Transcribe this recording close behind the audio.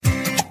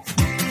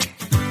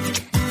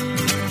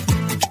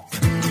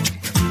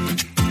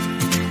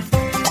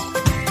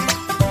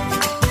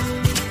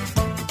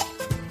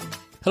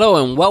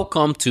Hello and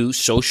welcome to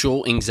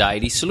Social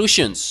Anxiety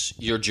Solutions,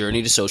 your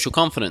journey to social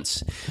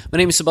confidence. My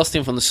name is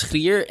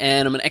Sebastiaan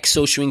and I'm an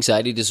ex-social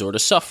anxiety disorder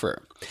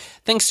sufferer.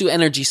 Thanks to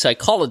energy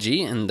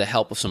psychology and the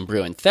help of some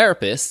brilliant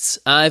therapists,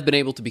 I've been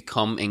able to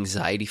become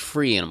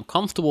anxiety-free and I'm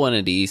comfortable and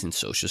at ease in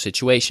social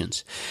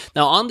situations.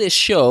 Now on this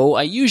show,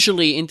 I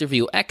usually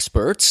interview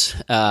experts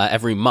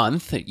every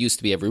month, it used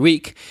to be every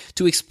week,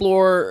 to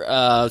explore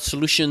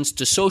solutions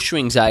to social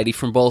anxiety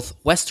from both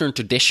Western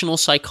traditional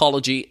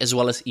psychology as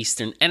well as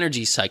Eastern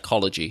energy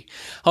psychology.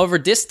 However,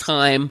 this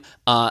time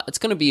it's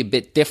going to be a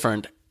bit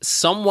different.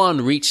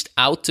 Someone reached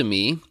out to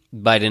me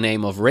by the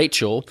name of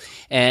Rachel,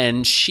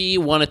 and she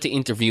wanted to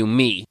interview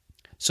me.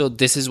 So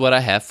this is what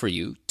I have for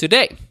you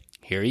today.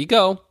 Here you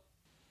go.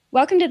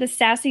 Welcome to the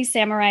Sassy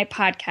Samurai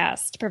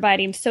podcast,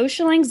 providing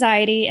social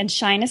anxiety and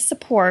shyness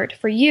support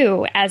for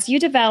you as you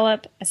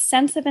develop a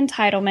sense of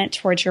entitlement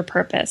towards your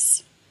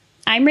purpose.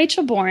 I'm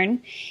Rachel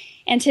Bourne,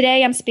 and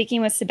today I'm speaking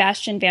with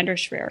Sebastiaan van der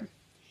Schreer.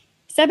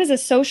 Seb is a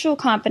social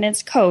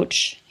confidence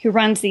coach who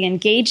runs the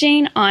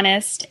engaging,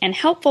 honest, and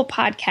helpful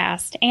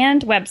podcast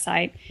and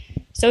website,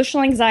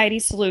 Social Anxiety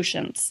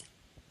Solutions.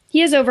 He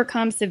has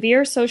overcome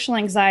severe social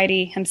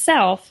anxiety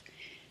himself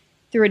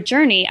through a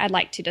journey I'd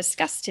like to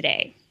discuss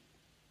today.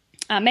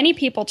 Many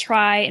people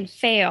try and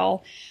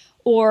fail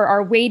or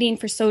are waiting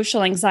for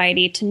social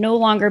anxiety to no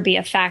longer be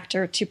a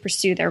factor to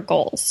pursue their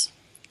goals.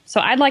 So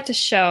I'd like to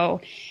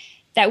show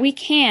that we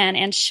can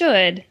and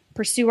should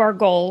pursue our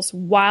goals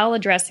while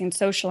addressing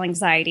social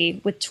anxiety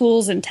with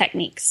tools and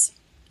techniques.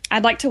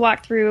 I'd like to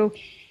walk through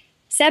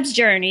Seb's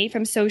journey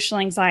from social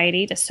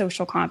anxiety to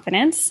social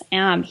confidence.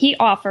 He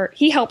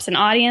helps an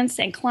audience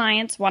and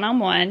clients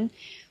one-on-one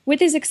with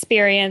his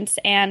experience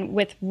and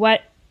with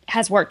what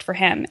has worked for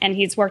him. And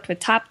he's worked with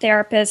top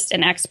therapists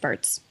and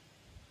experts.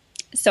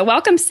 So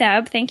welcome,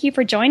 Seb. Thank you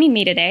for joining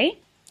me today.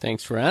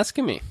 Thanks for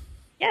asking me.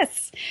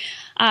 Yes.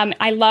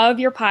 I love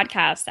your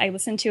podcast. I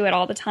listen to it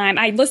all the time.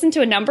 I listen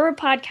to a number of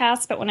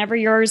podcasts, but whenever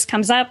yours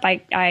comes up,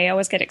 I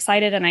always get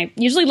excited and I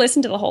usually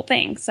listen to the whole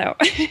thing. So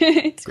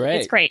it's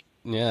great.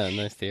 Yeah,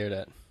 nice to hear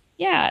that.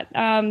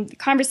 Yeah,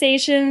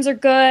 conversations are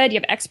good. You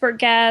have expert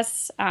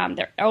guests.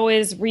 They're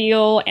always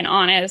real and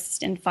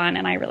honest and fun,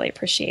 and I really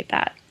appreciate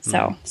that.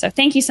 So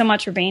thank you so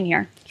much for being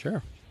here.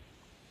 Sure.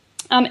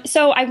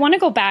 So I want to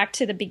go back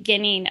to the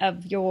beginning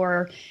of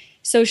your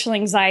social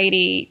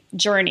anxiety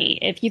journey.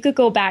 If you could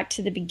go back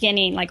to the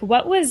beginning, like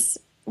what was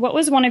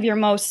one of your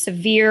most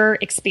severe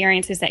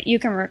experiences that you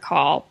can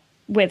recall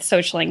with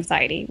social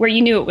anxiety, where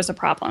you knew it was a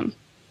problem?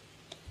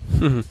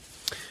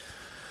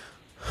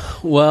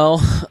 Well,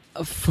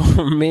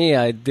 for me,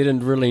 I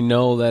didn't really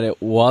know that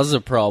it was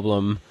a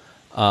problem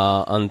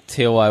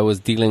until I was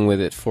dealing with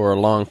it for a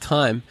long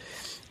time.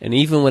 And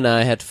even when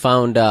I had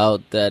found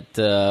out that,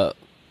 that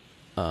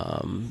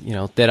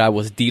I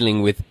was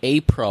dealing with a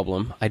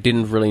problem, I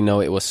didn't really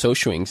know it was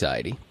social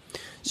anxiety.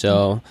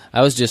 So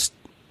I was just,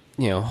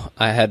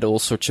 I had all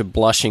sorts of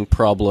blushing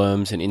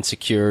problems and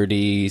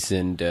insecurities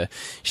and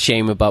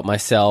shame about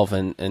myself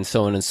and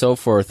so on and so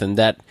forth. And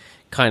that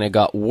kind of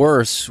got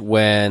worse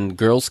when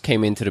girls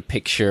came into the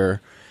picture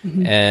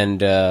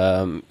and,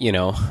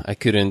 I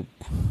couldn't,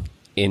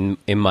 in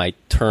my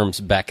terms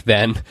back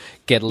then,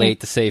 get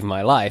laid to save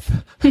my life.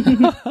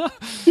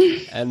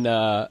 And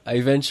I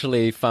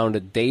eventually found a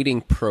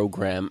dating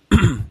program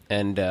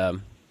and,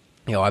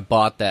 I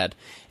bought that.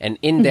 And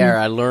in there,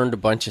 I learned a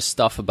bunch of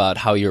stuff about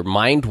how your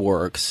mind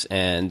works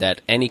and that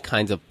any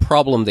kinds of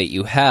problem that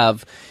you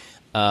have,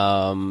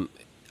 on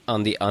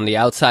the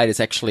outside is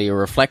actually a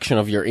reflection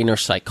of your inner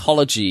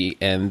psychology,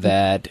 and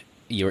that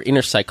your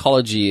inner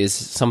psychology is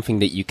something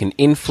that you can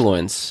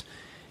influence.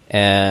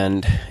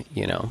 And,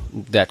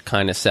 that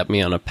kind of set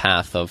me on a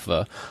path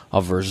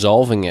of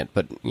resolving it.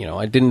 But,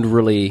 I didn't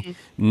really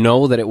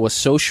know that it was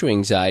social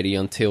anxiety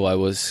until I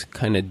was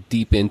kind of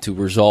deep into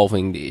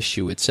resolving the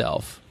issue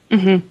itself.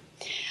 Mm-hmm.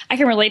 I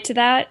can relate to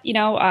that.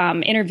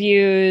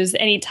 Interviews,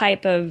 any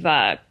type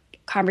of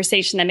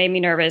conversation that made me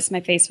nervous,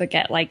 my face would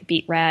get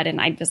beet red and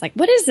I was like,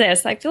 what is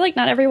this? I feel like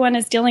not everyone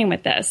is dealing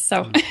with this.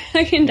 So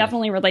I can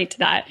definitely relate to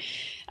that.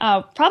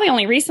 Probably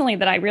only recently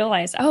that I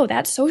realized,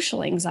 that's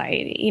social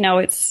anxiety.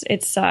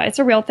 It's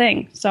a real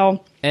thing.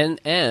 So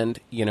and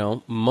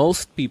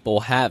most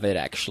people have it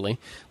actually,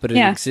 but it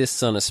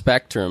exists on a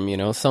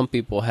spectrum. Some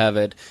people have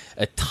it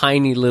a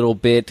tiny little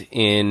bit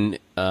in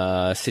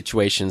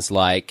situations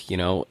like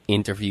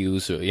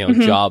interviews or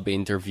job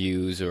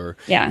interviews or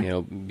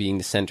being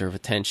the center of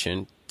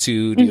attention.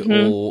 To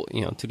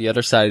the to the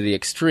other side of the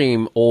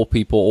extreme, all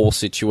people, all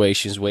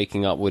situations,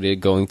 waking up with it,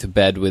 going to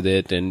bed with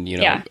it, and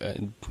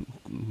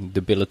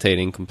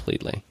debilitating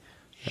completely.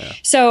 Yeah.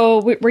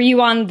 So were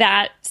you on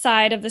that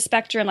side of the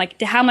spectrum?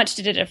 How much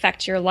did it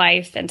affect your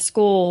life and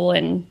school?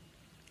 And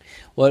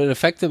well, it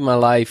affected my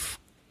life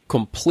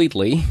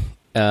completely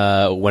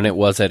when it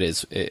was at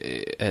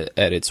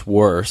its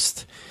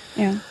worst.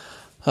 Yeah.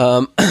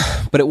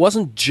 But it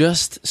wasn't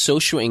just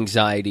social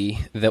anxiety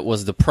that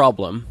was the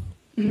problem.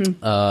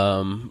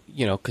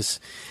 Because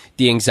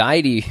the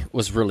anxiety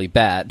was really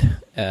bad.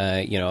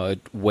 I'd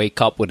wake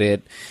up with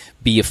it,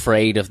 be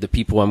afraid of the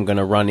people I'm going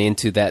to run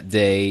into that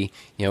day,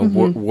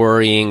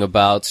 worrying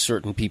about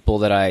certain people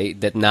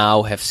that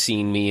now have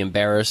seen me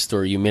embarrassed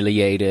or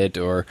humiliated,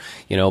 or,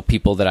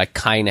 people that I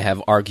kind of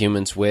have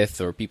arguments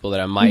with, or people that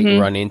I might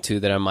run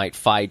into that I might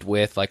fight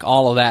with, like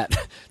all of that.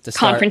 To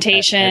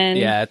Confrontation.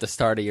 At the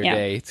start of your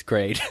day. It's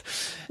great.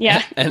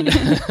 Yeah. And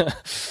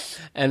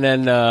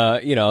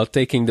then,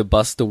 taking the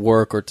bus to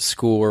work or to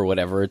school or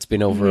whatever, it's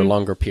been over a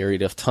longer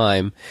period of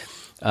time.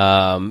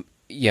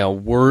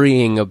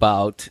 Worrying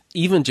about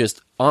even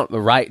just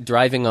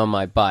riding on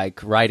my bike,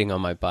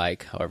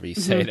 however you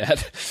say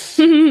that,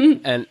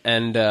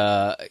 and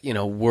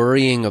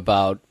worrying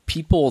about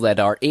people that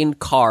are in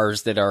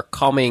cars that are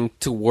coming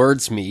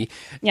towards me,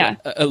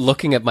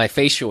 looking at my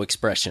facial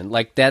expression,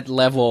 like that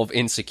level of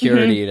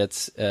insecurity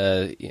that's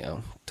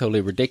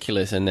totally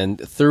ridiculous. And then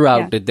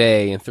throughout the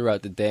day, and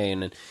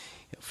then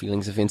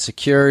feelings of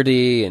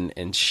insecurity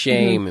and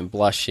shame and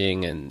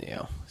blushing, and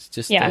it's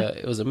just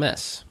it was a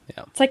mess.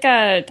 Yeah, it's like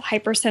a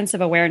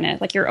hypersensitive awareness.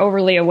 Like you're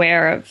overly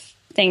aware of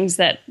things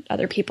that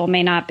other people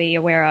may not be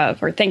aware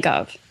of or think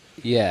of.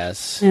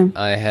 Yes,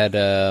 I had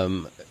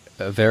a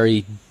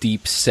very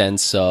deep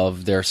sense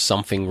of there's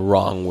something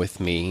wrong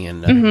with me,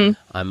 and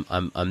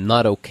I'm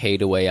not okay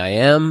the way I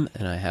am,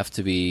 and I have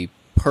to be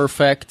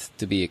perfect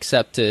to be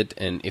accepted.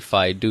 And if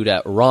I do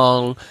that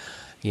wrong,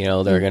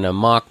 they're going to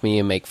mock me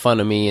and make fun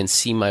of me and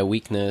see my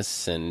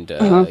weakness. And,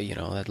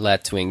 that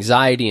led to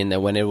anxiety. And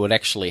then when it would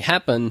actually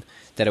happen,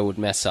 that it would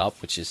mess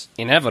up, which is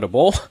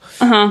inevitable,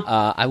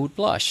 I would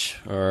blush.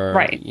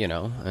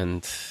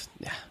 And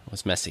it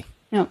was messy.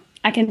 No,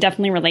 I can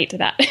definitely relate to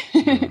that.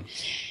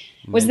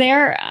 Was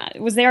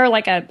there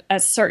like a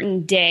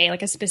certain day,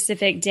 like a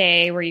specific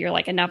day where you're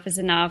like, enough is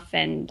enough,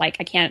 and like,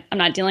 I'm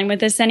not dealing with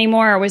this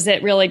anymore? Or was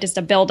it really just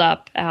a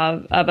buildup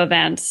of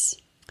events?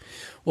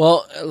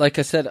 Well, like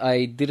I said,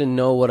 I didn't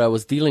know what I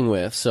was dealing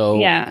with,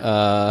 so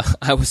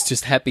I was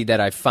just happy that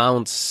I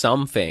found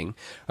something.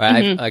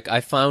 Right?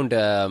 I found,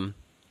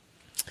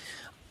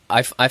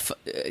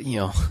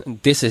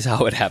 this is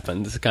how it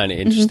happened. It's kind of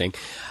interesting.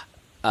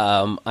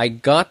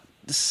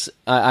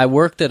 I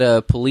worked at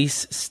a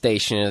police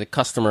station as a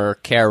customer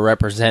care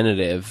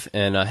representative,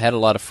 and I had a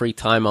lot of free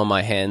time on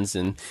my hands,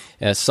 and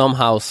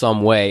somehow,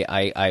 some way,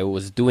 I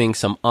was doing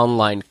some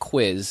online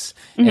quiz,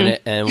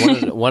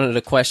 and one of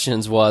the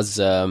questions was,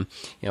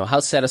 how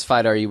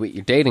satisfied are you with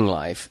your dating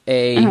life?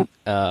 Not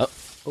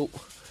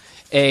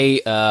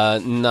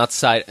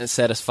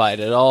satisfied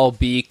at all.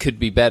 B, could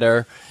be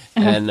better,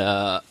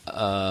 and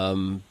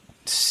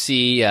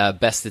C,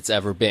 best it's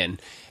ever been.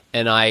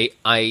 And I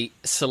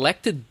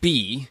selected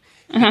B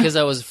because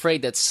I was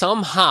afraid that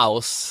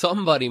somehow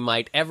somebody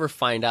might ever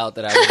find out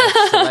that I would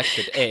have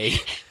selected A.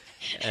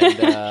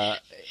 And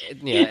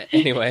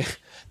anyway,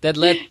 that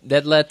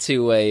led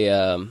to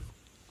a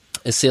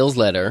sales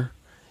letter,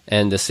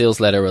 and the sales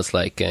letter was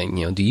like,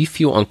 do you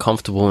feel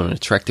uncomfortable when an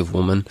attractive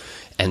woman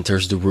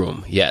enters the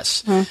room?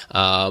 Yes.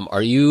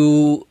 Are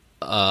you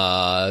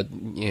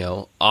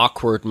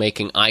awkward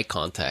making eye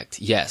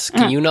contact? Yes.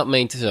 Can you not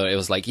maintain? So it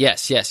was like,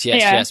 yes,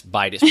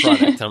 buy this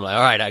product. And I'm like,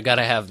 all right, I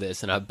gotta have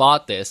this. And I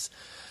bought it.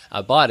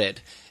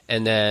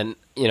 And then,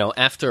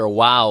 after a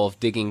while of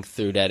digging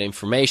through that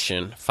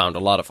information, found a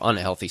lot of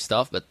unhealthy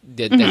stuff, but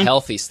the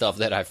healthy stuff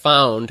that I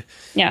found,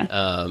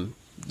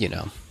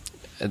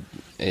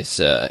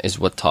 is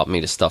what taught me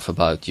the stuff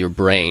about your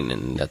brain.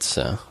 And that's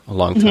a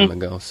long time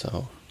ago.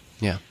 So,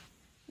 yeah.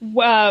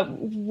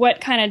 What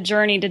kind of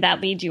journey did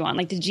that lead you on?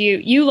 Like, did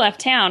you left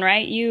town,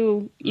 right?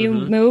 You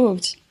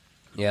moved.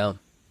 Yeah.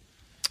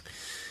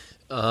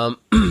 I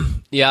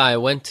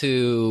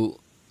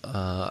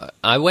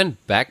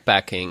went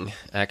backpacking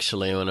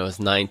actually when I was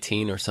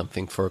 19 or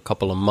something for a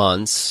couple of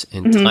months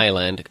in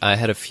Thailand. I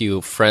had a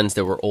few friends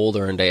that were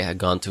older, and they had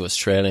gone to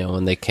Australia.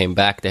 When they came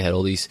back, they had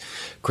all these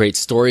great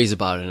stories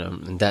about it,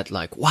 and that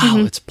like, wow,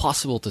 it's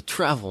possible to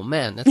travel,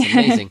 man, that's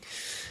amazing.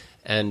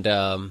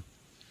 And,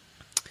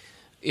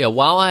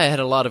 while I had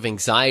a lot of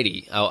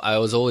anxiety, I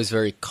was always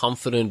very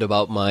confident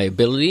about my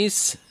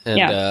abilities, and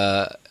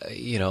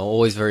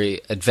always very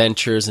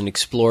adventurous and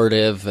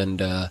explorative.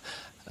 And I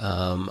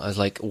was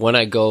like, when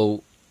I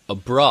go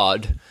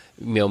abroad,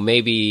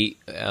 maybe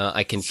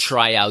I can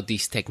try out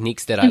these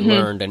techniques that I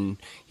learned, and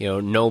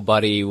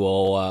nobody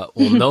will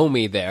know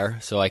me there,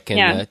 so I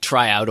can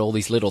try out all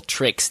these little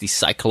tricks, these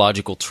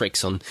psychological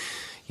tricks on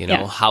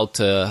how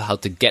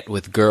to get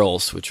with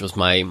girls, which was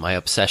my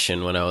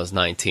obsession when I was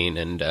 19,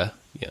 and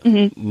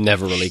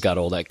never really got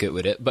all that good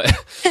with it, but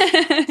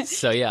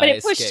so but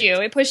it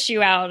pushed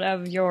you out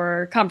of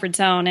your comfort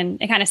zone,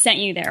 and it kind of sent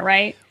you there,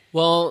 right?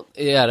 Well,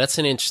 yeah, that's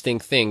an interesting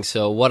thing.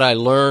 So what I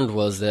learned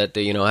was that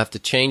I have to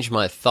change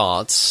my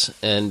thoughts,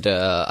 and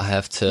I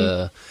have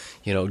to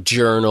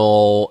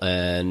journal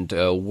and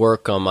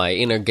work on my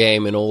inner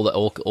game and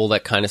all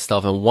that kind of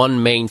stuff. And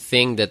one main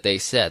thing that they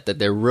said that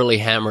they really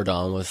hammered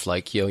on was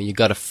like, you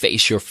got to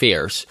face your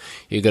fears.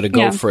 You got to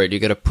go for it. You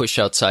got to push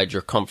outside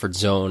your comfort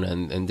zone,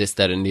 and this,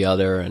 that, and the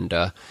other. And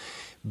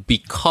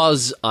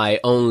because I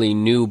only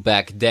knew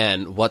back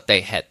then what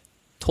they had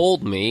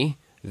told me,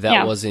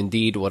 that was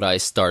indeed what I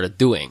started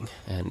doing.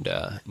 And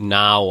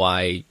now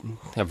I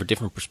have a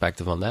different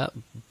perspective on that.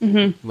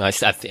 Mm-hmm. I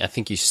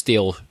think you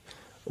still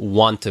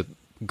want to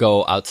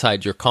go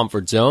outside your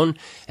comfort zone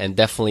and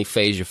definitely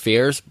face your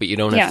fears, but you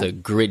don't have to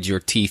grit your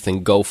teeth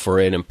and go for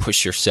it and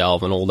push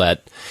yourself and all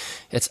that.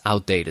 It's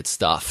outdated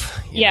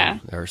stuff. You know,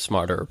 there are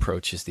smarter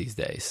approaches these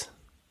days.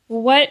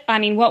 What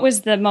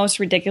was the most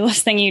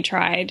ridiculous thing you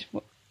tried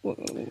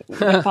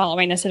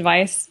following this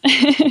advice?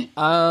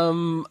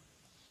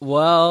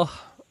 Well,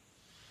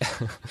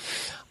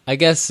 I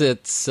guess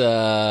it's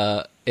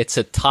a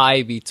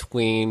tie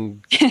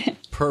between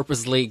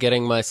purposely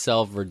getting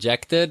myself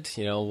rejected.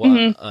 You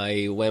know,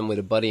 I went with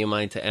a buddy of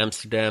mine to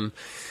Amsterdam,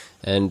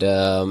 and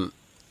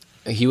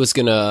he was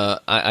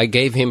I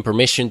gave him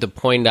permission to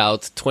point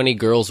out 20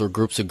 girls or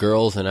groups of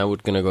girls, and I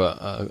was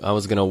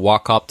gonna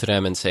walk up to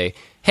them and say,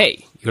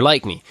 "Hey, you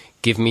like me?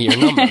 Give me your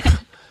number."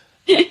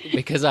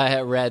 Because I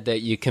had read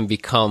that you can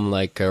become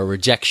like a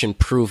rejection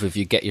proof if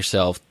you get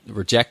yourself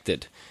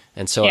rejected.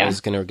 And so I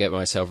was going to get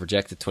myself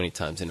rejected 20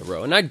 times in a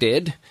row. And I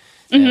did.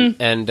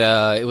 And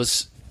it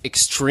was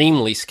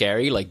extremely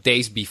scary. Like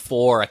days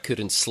before, I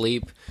couldn't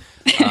sleep.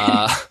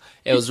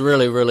 It was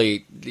really,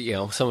 really, you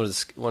know,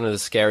 one of the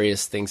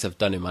scariest things I've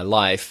done in my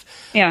life.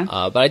 Yeah.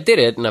 But I did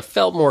it, and I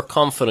felt more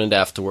confident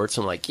afterwards.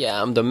 I'm like,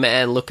 yeah, I'm the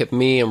man. Look at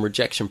me. I'm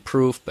rejection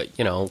proof. But,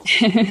 you know,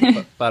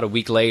 about a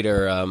week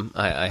later,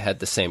 I had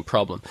the same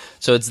problem.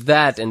 So it's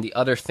that. And the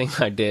other thing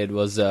I did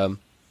was, you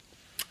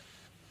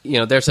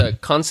know, there's a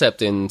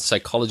concept in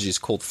psychology is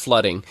called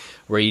flooding,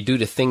 where you do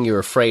the thing you're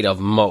afraid of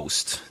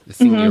most, the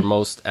thing you're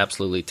most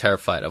absolutely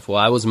terrified of. Well,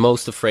 I was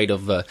most afraid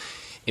of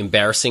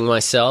embarrassing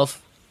myself.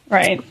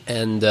 Right.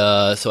 And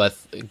so a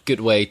good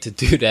way to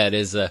do that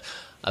is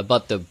I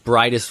bought the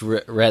brightest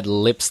red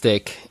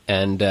lipstick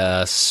and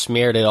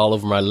smeared it all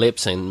over my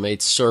lips and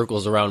made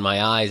circles around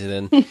my eyes,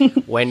 and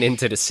then went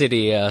into the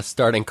city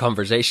starting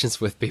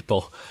conversations with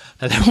people.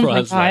 And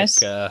everyone's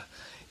like, you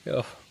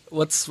know,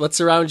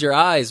 what's around your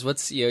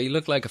eyes? You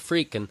look like a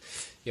freak. And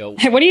you know,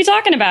 what are you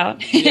talking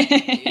about?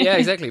 yeah,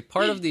 exactly.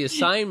 Part of the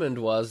assignment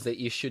was that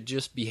you should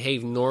just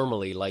behave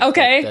normally, like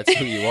that's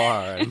who you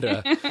are. And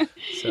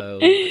so,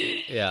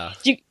 yeah.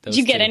 Did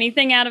you get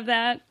anything out of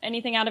that?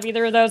 Anything out of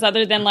either of those,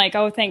 other than like,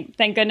 oh, thank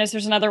goodness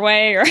there's another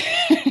way? Or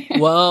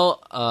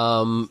well,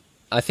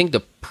 I think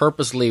the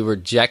purposely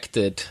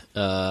rejected.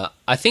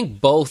 I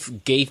think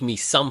both gave me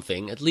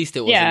something. At least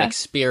it was an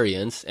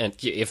experience, and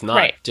if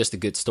not, just a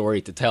good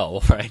story to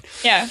tell, right?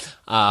 Yeah.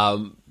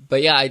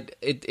 But yeah,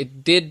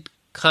 it did.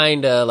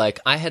 Kind of like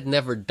I had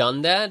never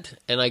done that,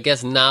 and I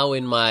guess now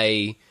in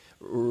my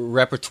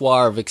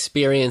repertoire of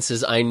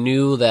experiences, I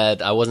knew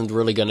that I wasn't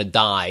really going to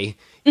die,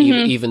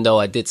 even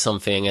though I did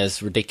something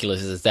as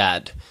ridiculous as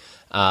that.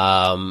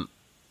 But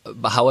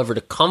however,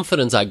 the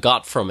confidence I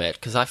got from it,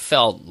 because I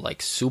felt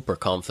like super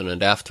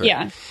confident after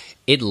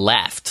it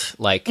left.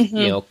 Like,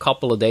 you know, a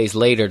couple of days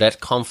later,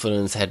 that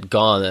confidence had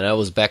gone, and I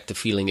was back to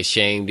feeling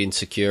ashamed,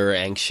 insecure,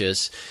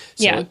 anxious.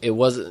 So it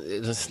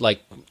was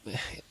like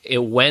it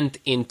went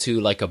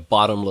into like a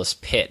bottomless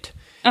pit.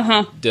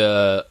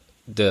 The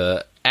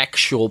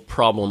actual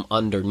problem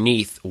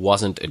underneath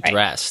wasn't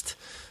addressed.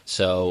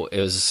 So it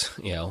was,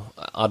 you know,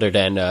 other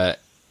than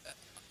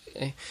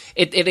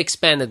it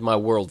expanded my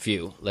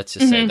worldview. Let's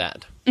just say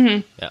that.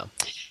 Yeah.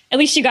 At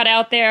least you got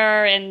out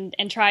there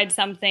and tried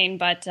something,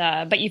 but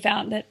you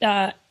found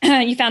that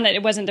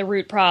it wasn't the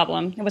root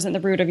problem. It wasn't the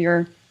root of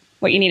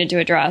what you needed to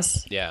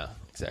address. Yeah,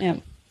 exactly. Yeah.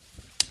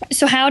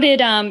 So how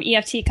did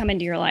EFT come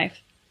into your life?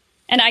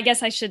 And I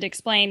guess I should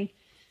explain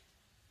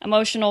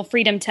emotional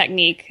freedom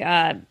technique,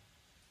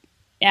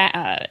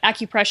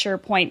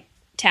 acupressure point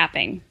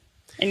tapping.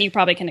 And you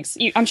probably can.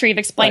 I'm sure you've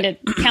explained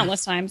it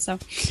countless times. So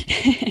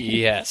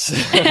yes.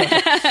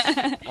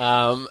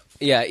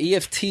 Yeah,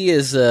 EFT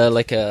is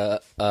like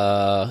a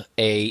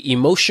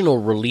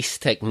emotional release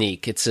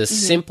technique. It's a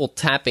simple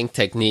tapping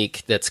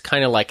technique that's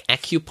kind of like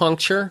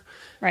acupuncture,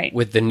 right?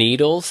 With the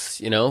needles,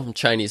 you know,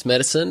 Chinese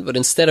medicine. But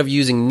instead of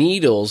using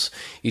needles,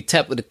 you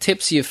tap with the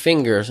tips of your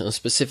fingers on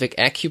specific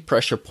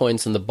acupressure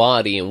points in the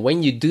body. And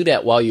when you do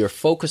that while you're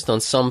focused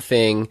on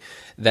something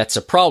that's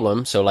a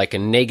problem, so like a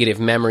negative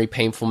memory,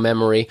 painful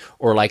memory,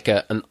 or like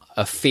a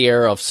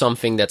fear of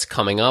something that's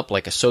coming up,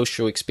 like a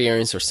social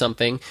experience or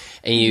something,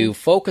 and you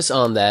focus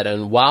on that,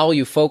 and while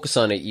you focus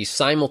on it, you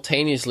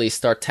simultaneously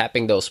start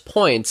tapping those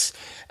points,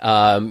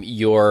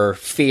 your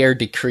fear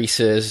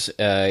decreases,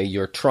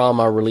 your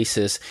trauma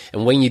releases,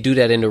 and when you do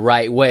that in the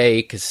right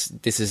way, because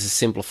this is a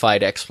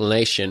simplified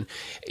explanation,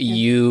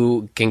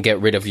 you can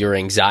get rid of your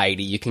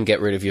anxiety, you can get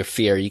rid of your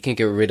fear, you can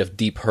get rid of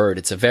deep hurt.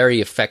 It's a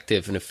very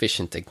effective and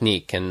efficient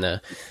technique,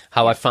 and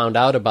how I found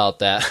out about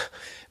that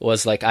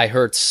was like I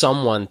heard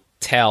someone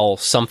tell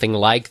something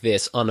like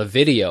this on a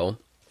video,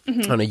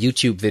 on a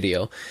YouTube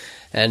video.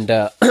 And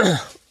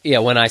yeah,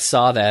 when I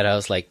saw that, I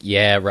was like,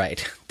 yeah,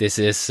 right. This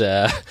is,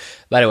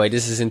 by the way,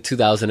 this is in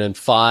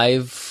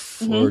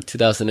 2005 or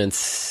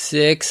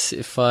 2006,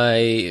 if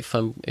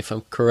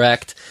I'm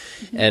correct.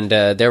 And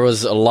there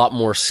was a lot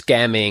more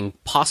scamming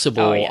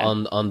possible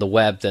on the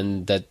web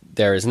than that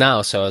there is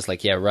now. So I was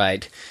like, yeah,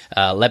 right.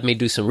 Let me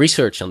do some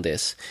research on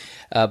this.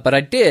 But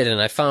I did,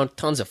 and I found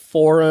tons of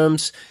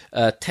forums,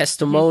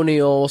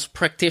 testimonials,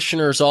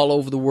 practitioners all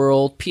over the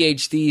world,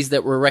 PhDs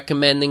that were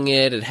recommending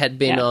it. It had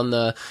been on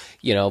the,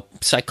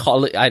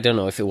 psychology. I don't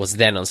know if it was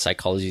then on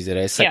Psychology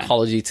Today,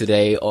 Psychology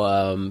Today,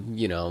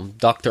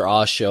 Dr.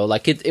 Oz show.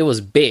 Like it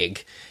was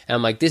big. And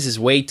I'm like, this is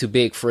way too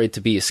big for it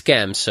to be a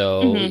scam.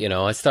 So,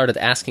 I started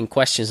asking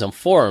questions on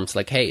forums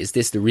like, hey, is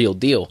this the real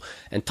deal?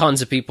 And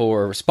tons of people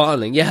were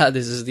responding, yeah,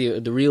 this is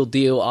the real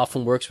deal,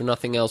 often works when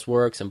nothing else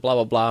works, and blah,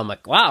 blah, blah. I'm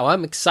like, wow,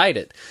 I'm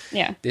excited.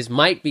 Yeah. This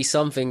might be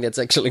something that's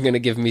actually going to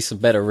give me some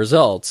better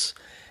results.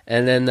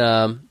 And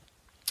then,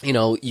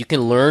 you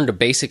can learn the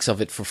basics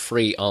of it for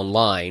free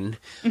online.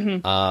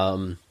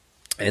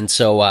 And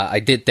so I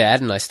did that,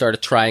 and I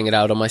started trying it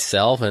out on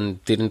myself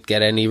and didn't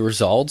get any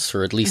results,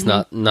 or at least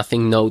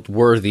nothing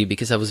noteworthy,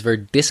 because I was very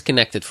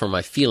disconnected from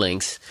my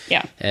feelings.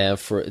 Yeah.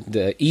 For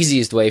the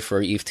easiest way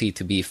for EFT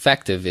to be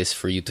effective is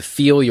for you to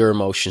feel your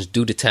emotions,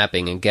 do the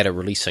tapping, and get a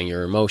release on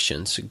your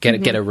emotions.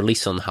 Get a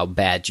release on how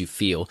bad you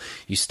feel.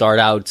 You start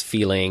out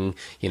feeling,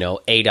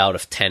 8 out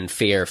of 10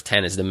 fear. If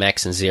 10 is the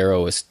max and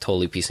 0 is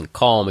totally peace and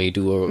calm. And you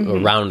do a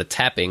round of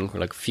tapping for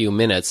like a few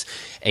minutes,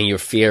 and your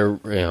fear,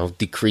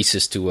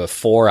 decreases to a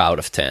 4 out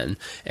of 10,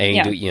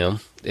 and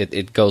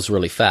it goes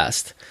really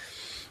fast.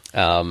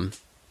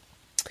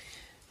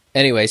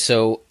 Anyway,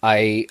 so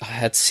I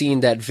had seen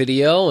that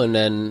video, and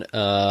then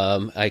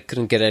I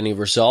couldn't get any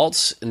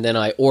results, and then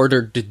I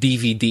ordered the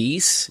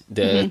DVDs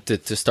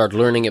to start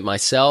learning it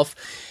myself.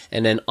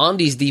 And then on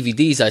these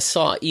DVDs, I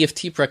saw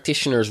EFT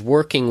practitioners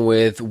working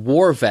with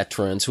war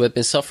veterans who had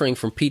been suffering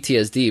from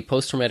PTSD,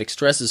 post-traumatic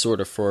stress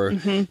disorder, for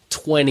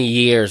 20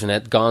 years, and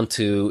had gone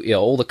to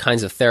all the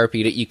kinds of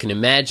therapy that you can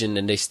imagine,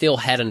 and they still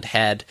hadn't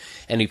had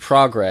any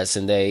progress.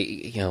 And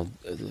they,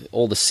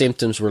 all the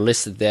symptoms were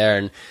listed there,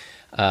 and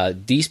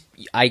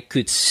I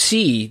could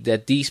see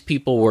that these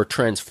people were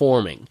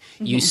transforming.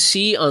 You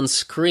see on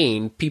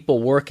screen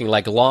people working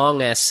like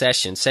long ass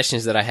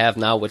sessions that I have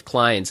now with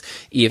clients.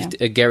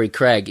 Gary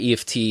Craig,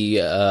 EFT,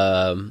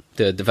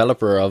 the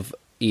developer of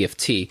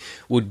EFT,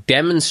 would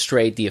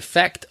demonstrate the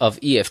effect of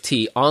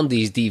EFT on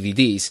these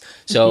DVDs.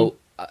 So,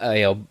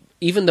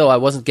 even though I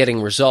wasn't getting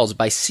results,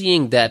 by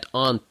seeing that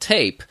on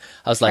tape,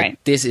 I was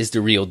like, this is the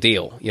real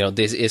deal.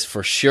 This is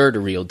for sure the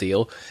real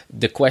deal.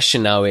 The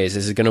question now is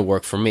it going to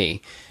work for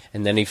me?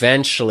 And then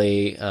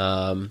eventually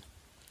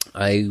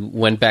I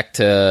went back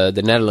to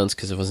the Netherlands,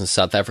 because I was in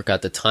South Africa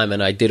at the time,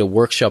 and I did a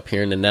workshop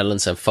here in the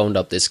Netherlands and phoned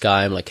up this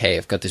guy. I'm like, hey,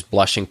 I've got this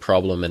blushing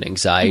problem and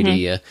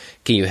anxiety.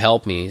 Can you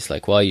help me? He's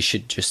like, well, you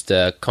should just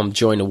come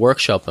join the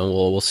workshop, and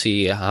we'll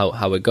see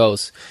how it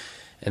goes.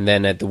 And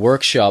then at the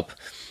workshop,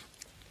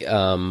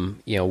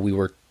 we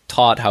were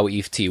taught how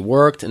EFT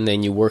worked, and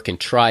then you work in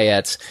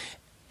triads,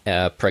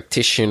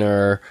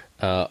 practitioner,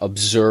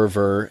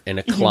 observer, and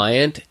a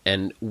client.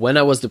 And when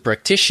I was the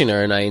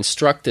practitioner and I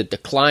instructed the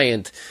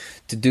client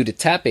to do the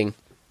tapping,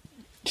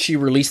 she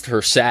released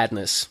her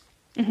sadness.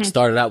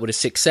 Started out with a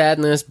sick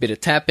sadness, bit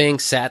of tapping,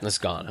 sadness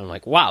gone. I'm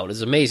like, wow, this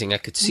is amazing. I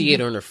could see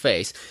it on her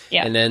face.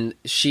 Yeah. And then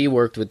she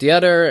worked with the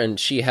other, and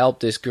she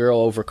helped this girl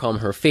overcome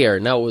her fear.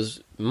 Now it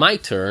was my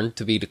turn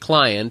to be the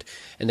client,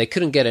 and they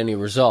couldn't get any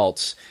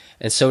results.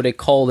 And so they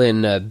called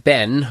in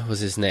Ben, was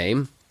his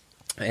name,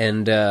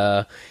 and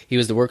he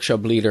was the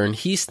workshop leader. And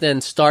he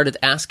then started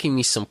asking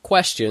me some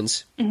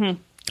questions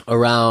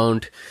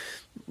around,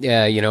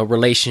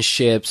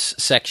 relationships,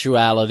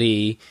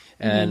 sexuality.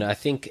 And I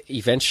think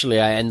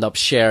eventually I end up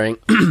sharing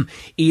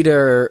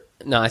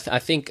I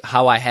think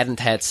how I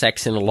hadn't had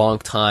sex in a long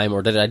time,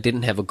 or that I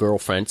didn't have a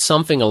girlfriend,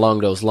 something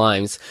along those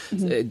lines.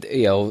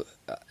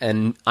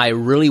 And I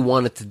really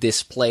wanted to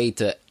display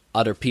to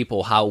other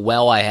people how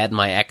well I had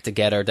my act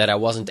together, that I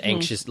wasn't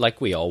anxious,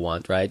 like we all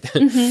want, right?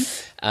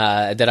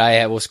 That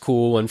I was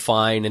cool and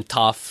fine and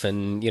tough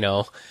and,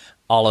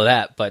 all of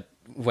that. But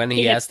when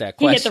he asked that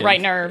question, he hit the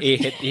right nerve. He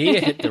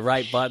hit the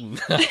right button.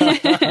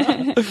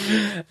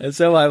 And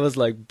so I was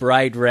like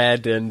bright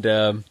red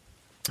and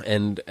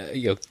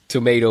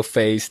tomato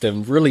faced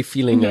and really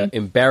feeling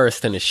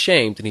embarrassed and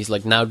ashamed. And he's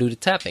like, now do the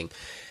tapping.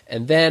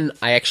 And then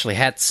I actually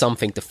had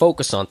something to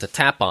focus on, to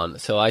tap on.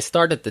 So I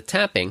started the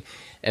tapping,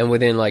 and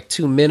within like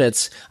 2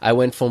 minutes, I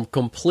went from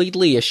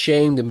completely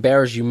ashamed,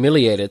 embarrassed,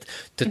 humiliated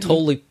to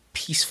totally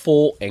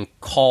peaceful and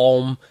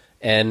calm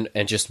and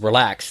just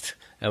relaxed.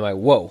 I'm like,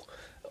 whoa,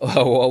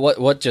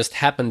 what just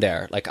happened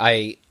there? Like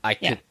I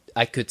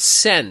could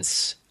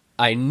sense,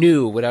 I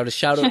knew without a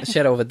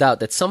shadow of a doubt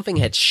that something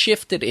had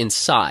shifted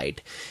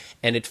inside.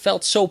 And it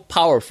felt so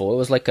powerful. It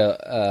was like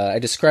I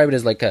describe it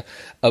as like a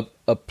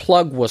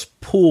plug was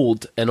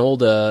pulled, and all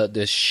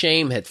the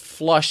shame had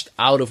flushed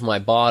out of my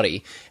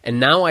body. And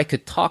now I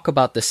could talk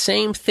about the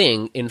same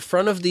thing in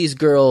front of these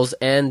girls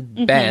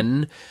and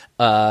Ben,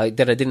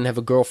 that I didn't have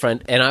a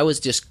girlfriend. And I was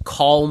just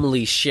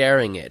calmly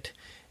sharing it.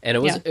 And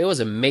it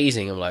was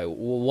amazing. I'm like,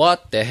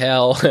 what the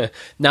hell?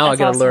 Now I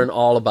got to learn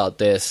all about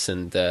this.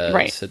 And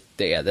so,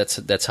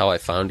 that's how I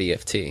found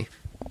EFT.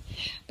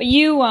 But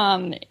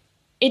you...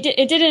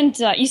 it didn't.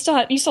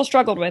 You still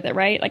struggled with it,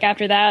 right? Like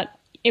after that,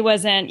 it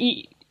wasn't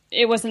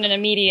an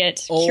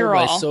immediate cure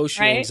all. My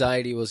social right?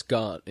 anxiety was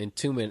gone in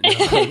 2 minutes.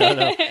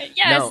 No.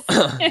 Yes.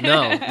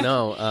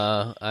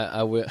 No.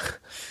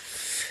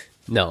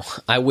 No,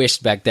 I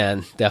wished back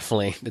then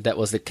definitely that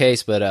was the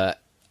case, but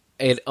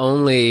it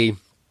only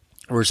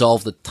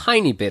resolved a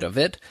tiny bit of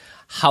it.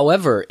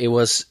 However,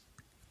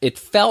 it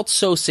felt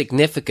so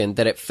significant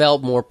that it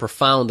felt more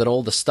profound than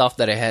all the stuff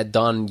that I had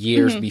done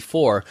years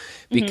before,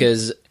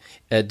 because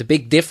the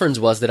big difference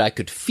was that I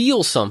could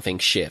feel something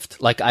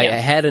shift. Like I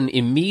had an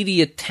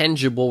immediate,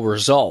 tangible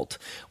result,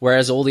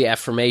 whereas all the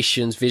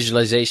affirmations,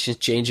 visualizations,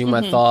 changing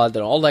my thought,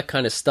 and all that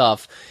kind of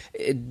stuff,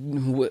 it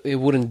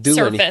wouldn't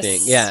do anything.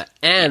 Yeah,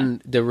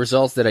 and the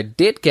results that I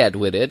did get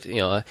with it,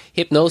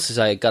 hypnosis,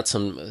 I got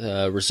some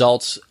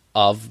results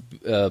of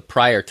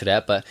prior to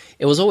that, but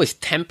it was always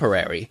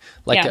temporary,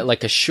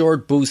 like a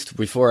short boost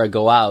before I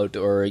go out,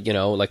 or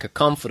like a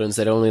confidence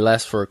that only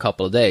lasts for a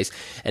couple of days.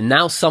 And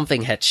now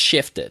something had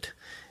shifted,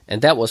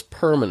 and that was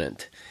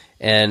permanent.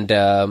 And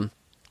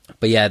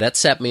but yeah, that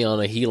set me on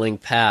a healing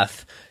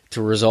path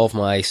to resolve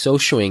my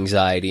social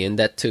anxiety, and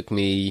that took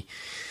me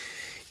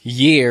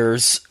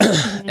years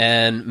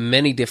and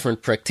many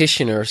different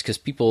practitioners, because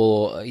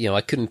people,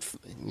 I couldn't,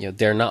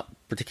 there are not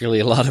particularly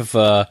a lot of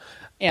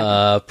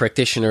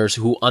practitioners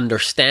who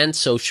understand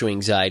social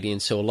anxiety,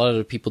 and so a lot of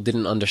the people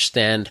didn't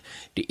understand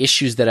the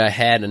issues that I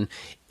had, and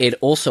it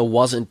also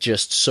wasn't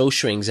just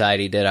social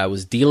anxiety that I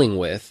was dealing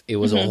with. It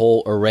was a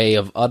whole array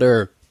of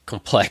other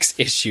complex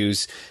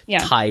issues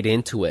tied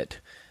into it.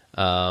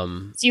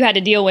 So you had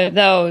to deal with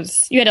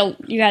those. You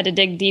had to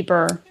dig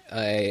deeper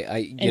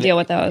and deal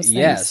with those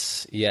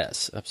things.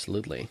 Yes,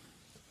 absolutely.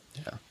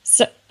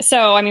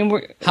 So I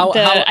mean,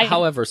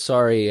 however,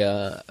 sorry,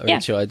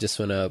 Rachel, I just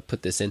want to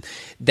put this in.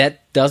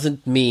 That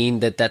doesn't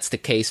mean that that's the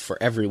case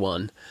for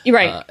everyone. You're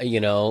right.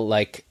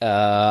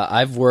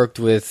 I've worked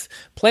with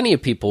plenty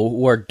of people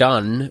who are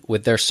done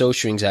with their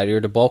social anxiety,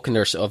 or the bulk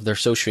of their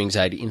social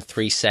anxiety, in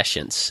 3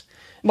 sessions.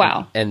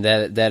 Wow. And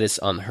that is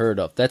unheard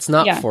of. That's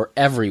not for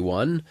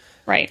everyone.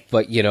 Right.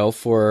 But,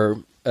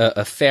 for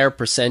a fair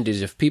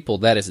percentage of people,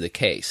 that is the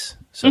case.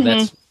 So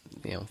that's,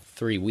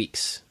 3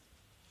 weeks.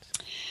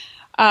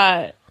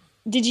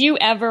 Did you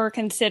ever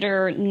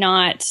consider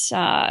not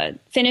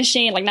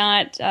finishing, like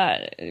not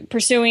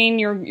pursuing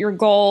your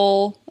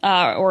goal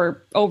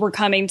or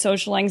overcoming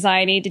social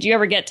anxiety? Did you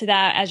ever get to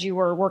that as you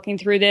were working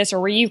through this,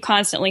 or were you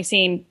constantly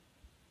seeing,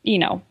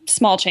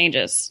 small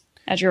changes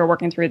as you were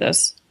working through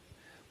this?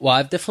 Well,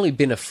 I've definitely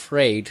been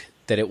afraid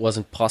that it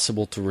wasn't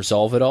possible to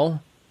resolve it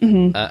all.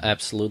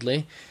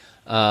 Absolutely.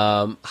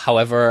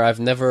 However, I've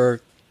never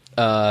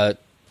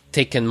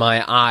taken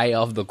my eye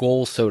off the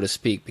goal, so to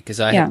speak, because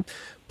I have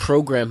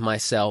programmed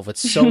myself with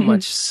so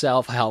much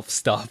self-help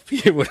stuff.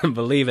 You wouldn't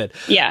believe it.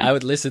 Yeah. I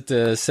would listen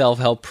to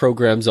self-help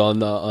programs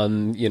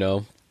on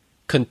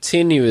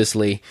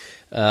continuously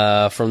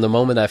from the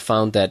moment I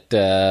found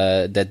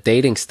that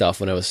dating stuff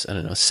when I was,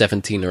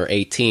 17 or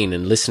 18,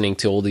 and listening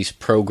to all these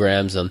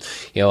programs on,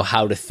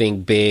 how to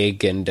think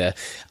big. And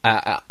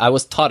I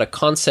was taught a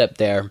concept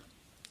there,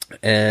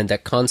 and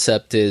that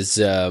concept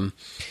is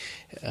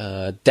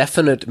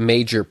definite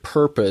major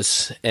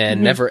purpose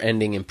and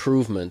never-ending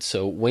improvement.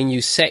 So when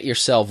you set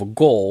yourself a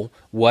goal,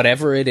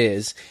 whatever it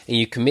is, and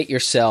you commit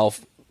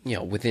yourself,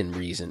 within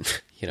reason,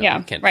 you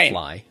can't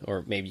fly,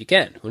 or maybe you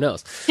can, who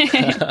knows?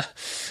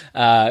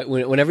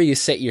 Whenever you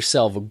set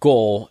yourself a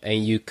goal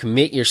and you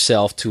commit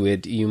yourself to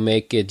it, you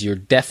make it your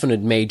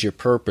definite major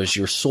purpose,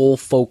 your sole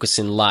focus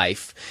in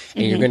life,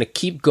 and you're going to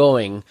keep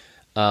going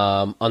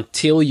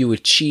until you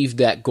achieve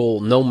that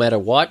goal. No matter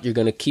what, you're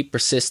going to keep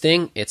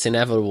persisting. It's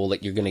inevitable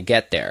that you're going to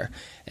get there.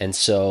 And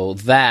so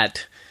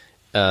that,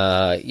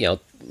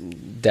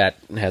 that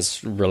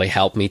has really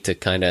helped me to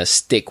kind of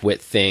stick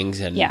with things.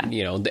 And,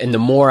 and the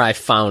more I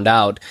found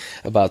out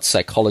about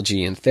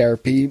psychology and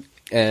therapy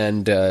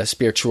and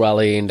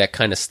spirituality and that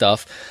kind of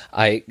stuff,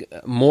 I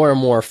more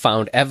and more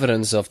found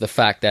evidence of the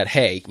fact that,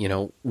 hey,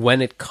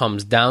 when it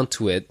comes down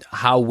to it,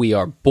 how we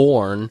are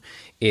born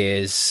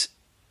is,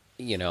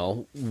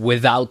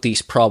 without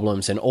these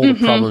problems and all the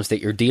problems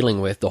that you're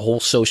dealing with. The whole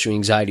social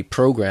anxiety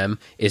program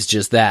is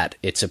just that.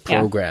 It's a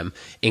program,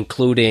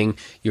 including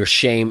your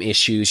shame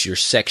issues, your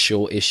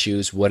sexual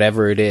issues,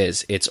 whatever it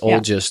is. It's all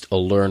just a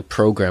learned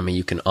program, and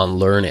you can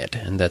unlearn it.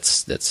 And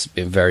that's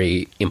been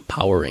very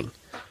empowering.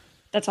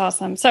 That's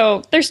awesome.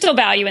 So there's still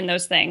value in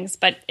those things,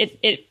 but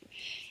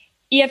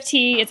EFT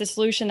is a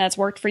solution that's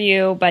worked for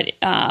you, but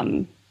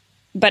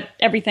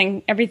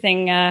everything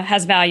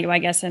has value, I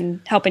guess,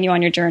 in helping you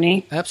on your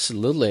journey.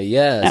 Absolutely.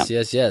 Yes.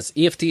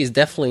 EFT is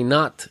definitely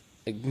not,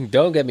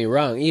 don't get me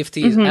wrong, EFT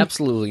is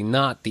absolutely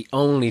not the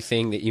only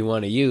thing that you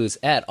want to use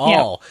at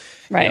all.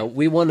 Right.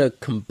 We want to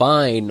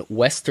combine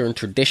Western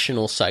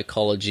traditional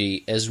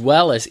psychology as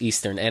well as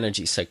Eastern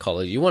energy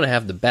psychology. You want to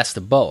have the best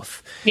of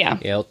both.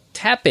 Yeah.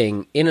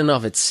 Tapping in and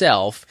of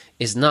itself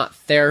is not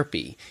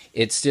therapy.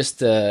 It's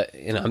just,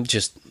 I'm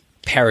just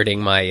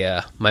parroting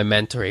my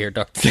mentor here,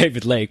 Dr.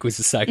 David Lake, who's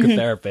a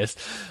psychotherapist.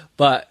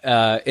 But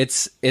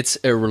it's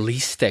a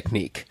release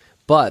technique.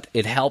 But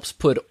it helps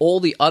put all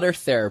the other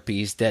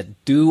therapies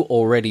that do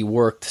already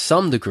work to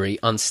some degree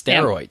on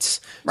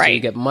steroids. Right. So you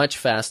get much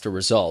faster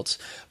results.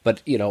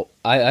 But,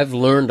 I've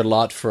learned a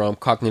lot from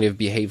cognitive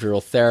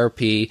behavioral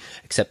therapy,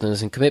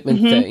 acceptance and commitment,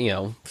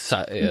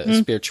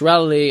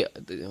 spirituality,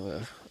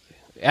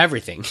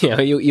 everything.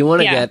 You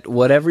want to get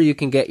whatever you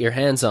can get your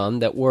hands on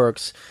that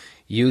works,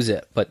 use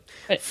it. But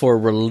for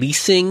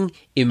releasing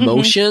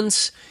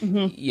emotions,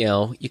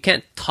 you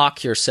can't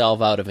talk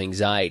yourself out of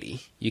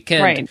anxiety. You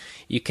can't. Right.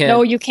 You can't.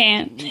 No, you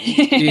can't.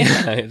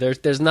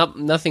 There's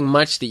nothing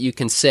much that you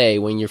can say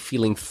when you're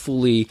feeling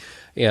fully,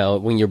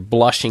 when you're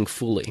blushing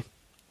fully.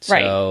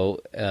 So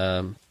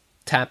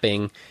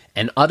tapping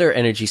and other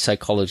energy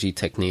psychology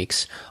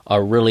techniques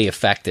are really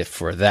effective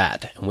for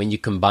that. And when you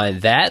combine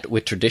that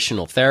with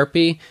traditional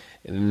therapy,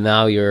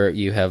 now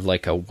you have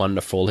like a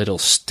wonderful little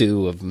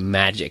stew of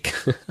magic.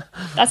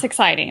 That's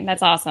exciting.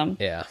 That's awesome.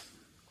 Yeah.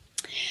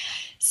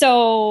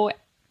 So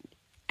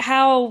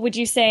how would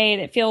you say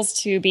it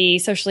feels to be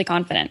socially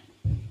confident?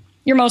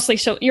 You're mostly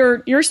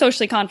you're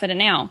socially confident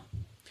now,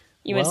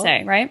 you would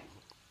say, right?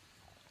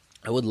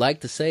 I would like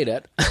to say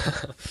that.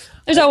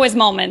 There's always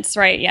moments,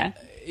 right? Yeah.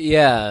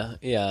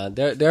 Yeah.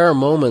 There are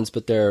moments,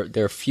 but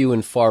they're few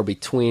and far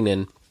between.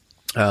 And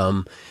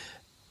how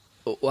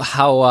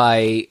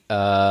I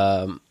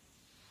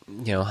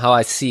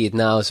see it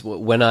now is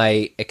when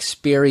I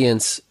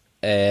experience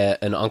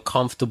an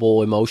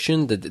uncomfortable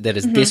emotion that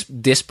is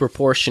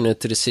disproportionate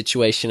to the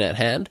situation at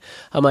hand,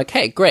 I'm like,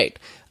 hey, great.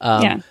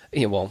 Well,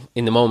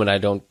 in the moment I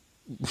don't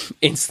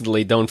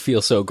instantly don't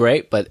feel so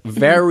great, but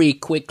very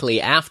quickly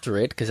after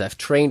it, because I've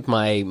trained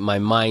my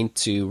mind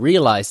to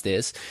realize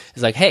this,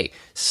 it's like, hey,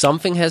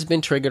 something has been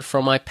triggered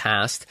from my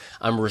past.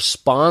 I'm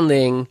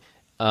responding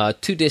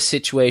to this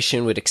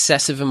situation with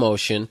excessive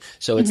emotion.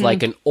 So it's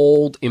like an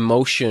old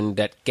emotion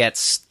that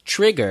gets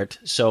triggered.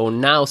 So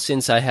now,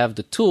 since I have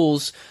the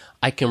tools,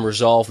 I can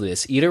resolve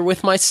this either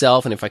with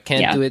myself, and if I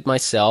can't do it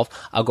myself,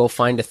 I'll go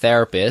find a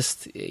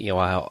therapist.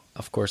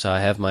 Of course, I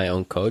have my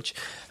own coach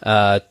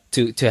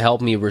to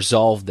help me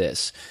resolve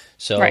this.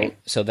 So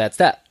so that's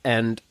that.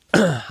 And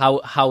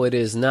how it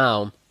is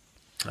now.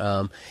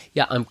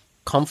 I'm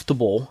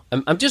comfortable.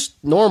 I'm just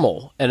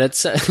normal, and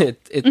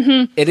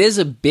it is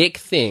a big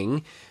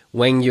thing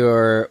when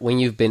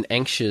you've been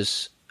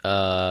anxious.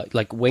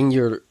 Like when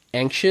you're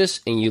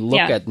anxious and you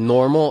look at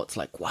normal, it's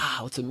like,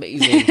 wow, it's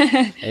amazing.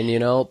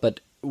 And but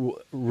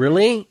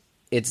really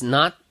it's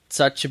not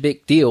such a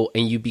big deal,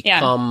 and you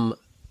become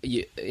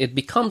it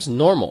becomes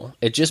normal.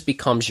 It just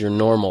becomes your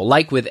normal.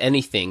 Like with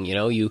anything,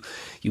 you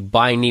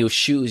buy new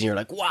shoes and you're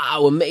like,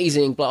 wow,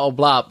 amazing, blah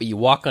blah, but you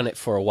walk on it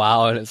for a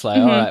while and it's like,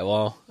 all right,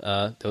 well,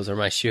 those are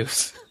my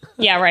shoes.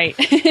 Yeah, right.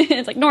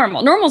 It's like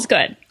normal's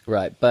good,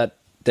 right? But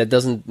that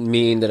doesn't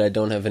mean that I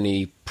don't have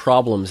any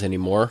problems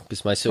anymore,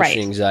 because my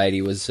social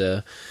anxiety was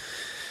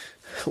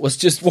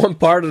just one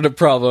part of the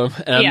problem.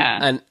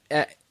 And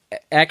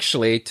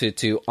actually,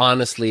 to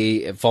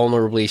honestly,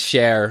 vulnerably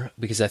share,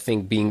 because I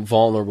think being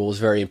vulnerable is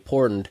very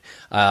important,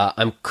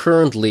 I'm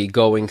currently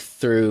going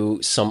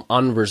through some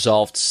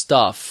unresolved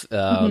stuff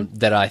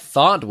that I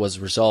thought was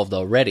resolved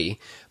already,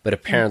 but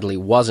apparently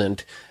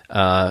wasn't.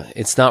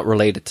 It's not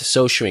related to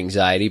social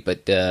anxiety,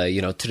 but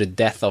to the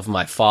death of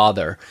my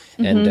father.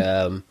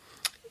 And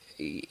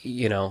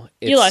you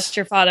lost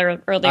your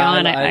father early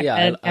on.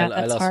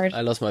 That's hard.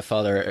 I lost my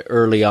father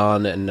early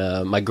on,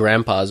 and my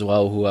grandpa as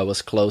well, who I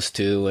was close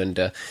to.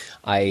 And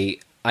I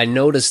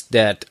noticed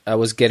that I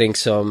was getting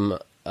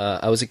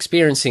I was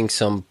experiencing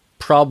some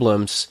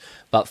problems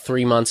about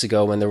 3 months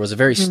ago when there was a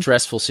very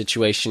stressful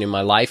situation in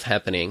my life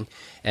happening,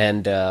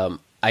 and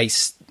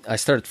I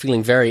started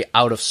feeling very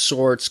out of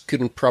sorts,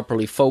 couldn't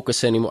properly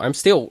focus anymore. I'm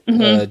still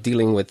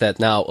dealing with that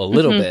now a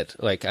little bit.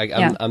 Like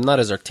I'm not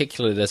as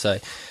articulate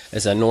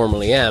as I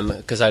normally am,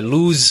 because I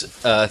lose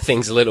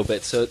things a little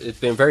bit. So it's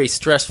been very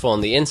stressful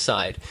on the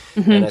inside.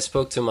 And I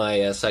spoke to my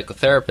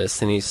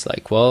psychotherapist, and he's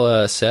like,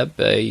 well, Seb,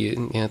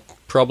 it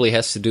probably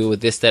has to do with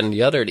this, that, and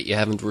the other that you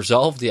haven't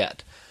resolved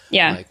yet.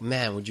 Yeah. I'm like,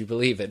 man, would you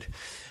believe it?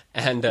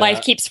 And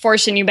life keeps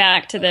forcing you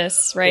back to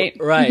this, right?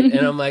 Right.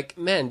 And I'm like,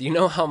 man, do you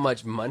know how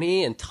much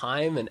money and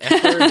time and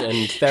effort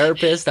and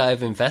therapist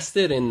I've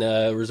invested in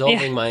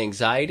resolving my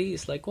anxiety?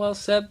 It's like, well,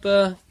 Seb,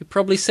 you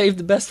probably saved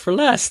the best for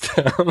last.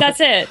 That's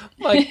it.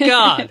 My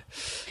God.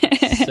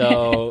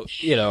 So,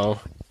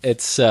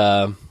 it's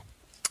an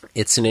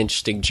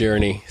interesting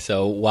journey.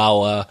 So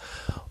while,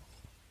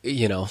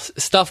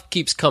 stuff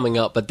keeps coming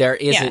up, but there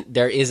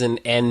is an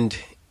end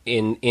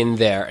in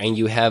there, and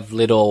you have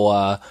little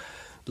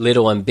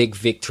and big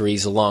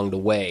victories along the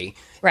way.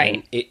 Right.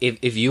 And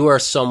if you are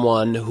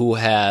someone who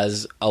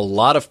has a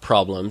lot of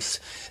problems,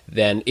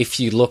 then if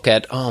you look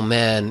at, oh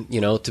man,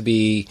 to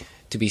be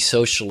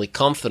socially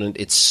confident,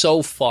 it's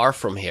so far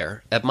from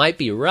here. That might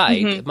be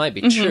right. It might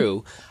be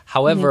true.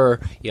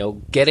 However,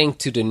 getting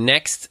to the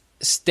next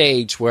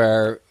stage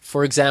where,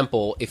 for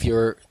example, if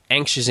you're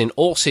anxious in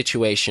all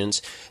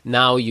situations.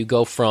 Now you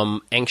go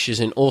from anxious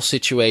in all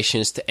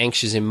situations to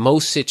anxious in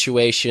most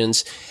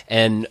situations,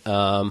 and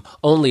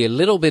only a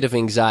little bit of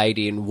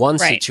anxiety in one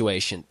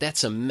situation.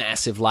 That's a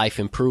massive life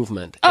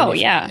improvement. Oh,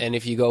 And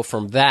if you go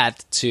from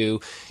that to,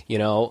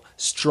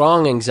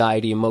 strong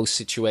anxiety in most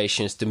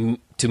situations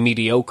to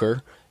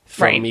mediocre,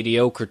 from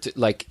mediocre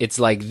to it's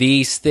like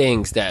these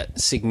things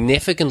that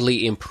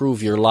significantly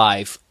improve your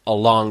life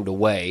along the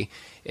way.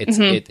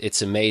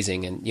 It's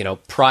amazing. And,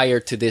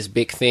 prior to this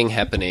big thing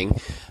happening,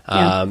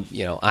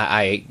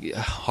 I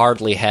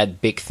hardly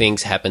had big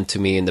things happen to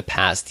me in the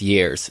past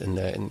years, and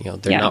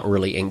they're not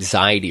really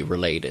anxiety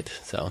related.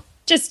 So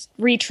just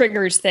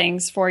re-triggers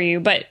things for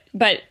you, but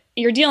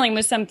you're dealing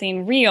with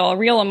something real, a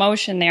real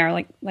emotion there,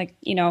 like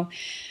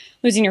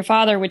losing your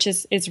father, which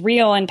is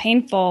real and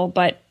painful,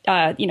 but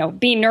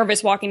being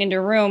nervous walking into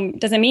a room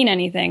doesn't mean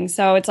anything.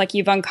 So it's like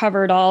you've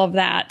uncovered all of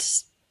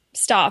that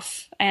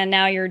stuff, and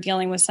now you're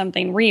dealing with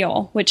something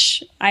real,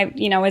 which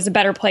is a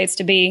better place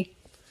to be.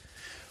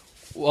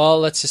 Well,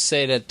 let's just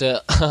say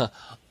that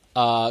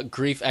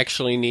grief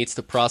actually needs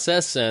to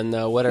process, and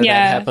whether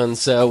that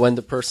happens when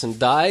the person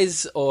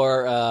dies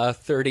or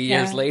 30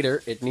 years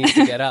later, it needs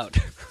to get out.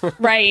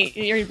 Right,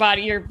 your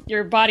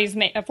body's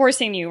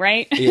forcing you,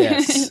 right?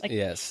 Yes,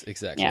 yes,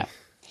 exactly. Yeah.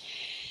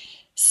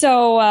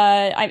 So,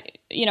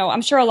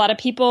 I'm sure a lot of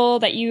people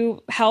that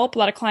you help, a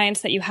lot of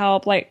clients that you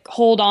help,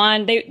 hold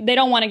on. They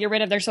don't want to get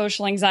rid of their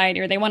social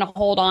anxiety, or they want to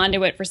hold on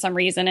to it for some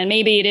reason. And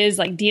maybe it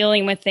is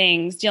dealing with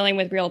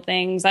real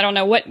things. I don't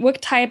know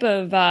what type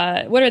of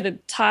what are the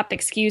top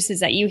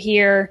excuses that you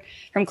hear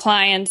from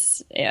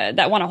clients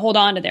that want to hold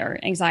on to their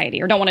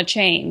anxiety or don't want to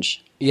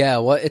change? Yeah,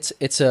 well,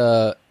 it's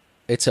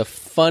a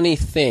funny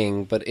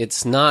thing, but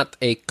it's not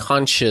a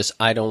conscious.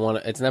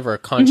 It's never a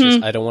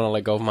conscious. I don't want to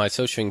let go of my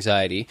social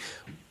anxiety,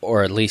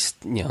 or at least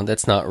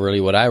that's not really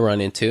what I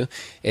run into.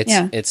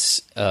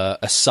 It's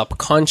a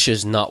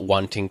subconscious not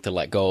wanting to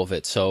let go of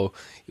it. So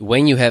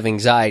when you have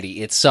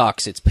anxiety, it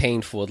sucks. It's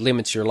painful. It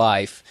limits your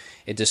life.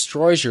 It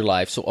destroys your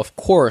life. So of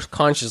course,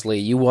 consciously,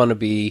 you want to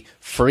be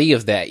free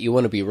of that. You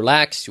want to be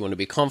relaxed. You want to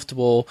be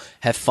comfortable,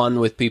 have fun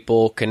with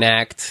people,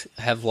 connect,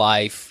 have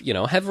life,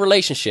 have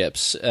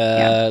relationships,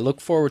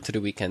 look forward to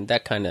the weekend,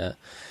 that kind of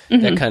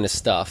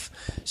stuff.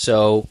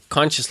 So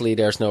consciously,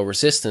 there's no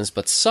resistance,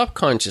 but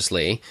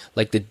subconsciously,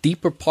 the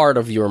deeper part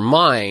of your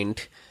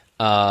mind,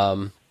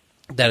 that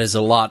has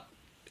a lot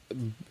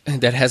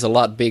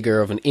bigger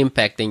of an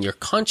impact than your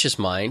conscious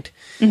mind.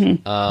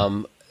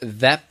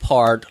 That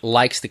part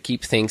likes to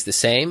keep things the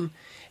same,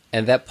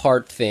 and that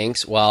part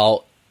thinks,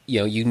 well,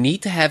 you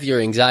need to have your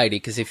anxiety,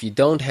 because if you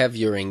don't have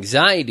your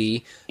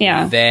anxiety,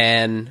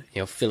 then,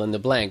 fill in the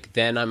blank,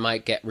 then I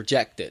might get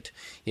rejected,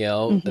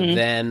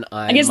 then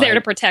I guess there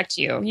to protect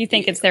you. You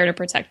think it's there to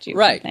protect you.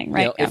 Right.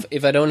 Right.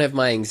 If I don't have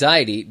my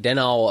anxiety, then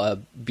I'll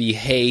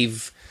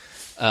behave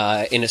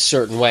in a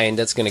certain way, and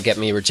that's going to get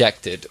me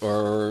rejected.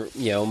 Or,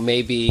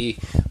 maybe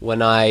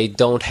when I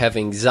don't have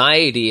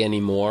anxiety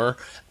anymore,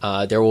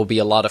 there will be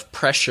a lot of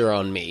pressure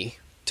on me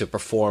to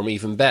perform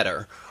even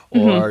better.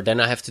 Or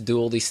then I have to do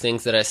all these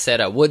things that I said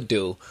I would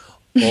do.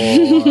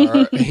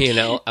 Or,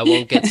 I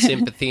won't get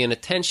sympathy and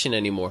attention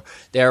anymore.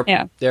 They're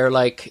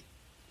like,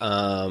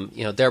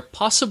 there are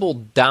possible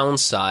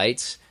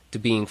downsides to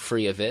being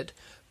free of it,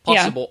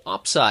 possible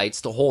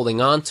upsides to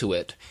holding on to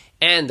it.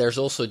 And there's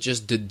also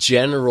just the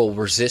general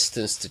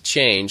resistance to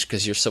change,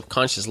 because your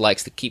subconscious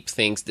likes to keep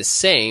things the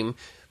same,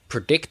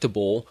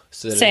 predictable,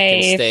 so that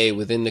it can stay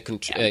within the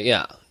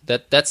control.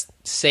 That's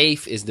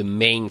safe is the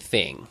main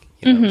thing.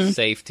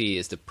 Safety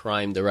is the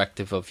prime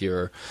directive of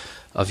your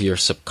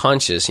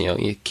subconscious.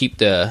 You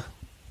keep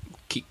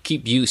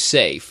you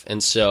safe,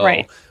 and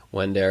so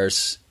when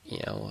there's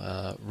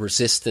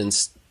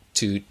resistance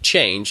to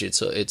change,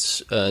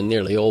 it's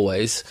nearly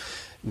always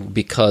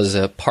because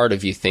a part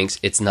of you thinks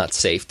it's not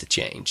safe to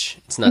change.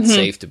 It's not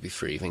safe to be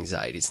free of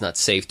anxiety. It's not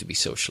safe to be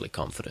socially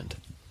confident.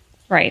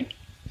 Right.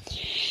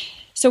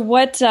 So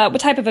what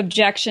type of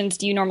objections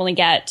do you normally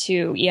get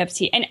to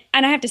EFT? And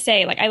I have to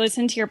say, I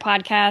listen to your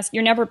podcast.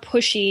 You're never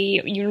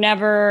pushy. You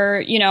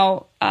never,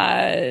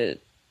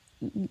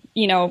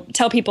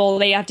 tell people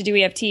they have to do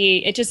EFT.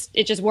 It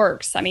just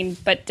works.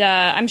 But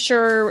I'm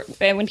sure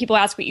when people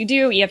ask what you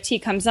do, EFT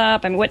comes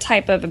up. What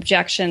type of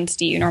objections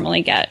do you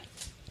normally get?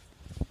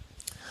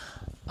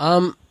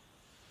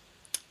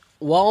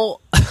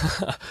 Well,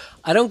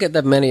 I don't get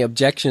that many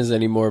objections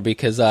anymore,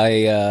 because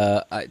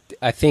I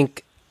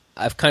think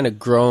I've kind of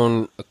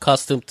grown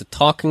accustomed to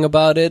talking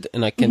about it,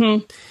 and I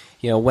can,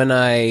 when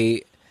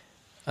I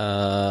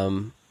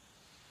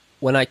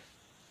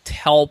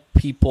tell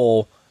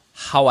people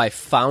how I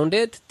found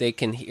it, they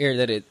can hear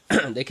that it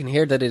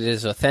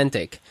is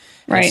authentic.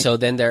 Right. And so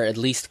then they're at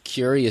least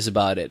curious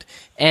about it.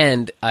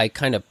 And I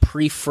kind of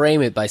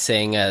pre-frame it by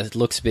saying it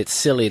looks a bit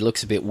silly, it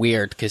looks a bit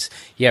weird, because,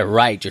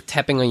 you're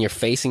tapping on your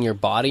face and your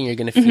body and you're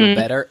going to feel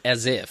better,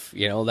 as if,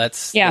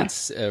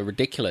 that's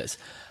ridiculous.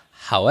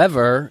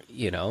 However,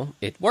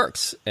 it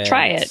works.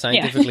 Try it. It's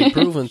scientifically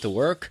proven to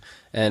work,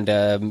 and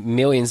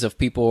millions of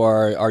people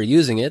are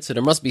using it, so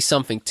there must be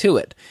something to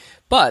it.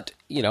 But,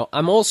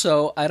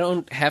 I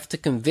don't have to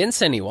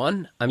convince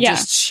anyone. I'm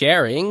just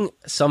sharing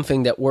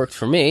something that worked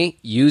for me.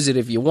 Use it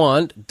if you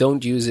want.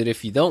 Don't use it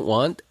if you don't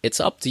want. It's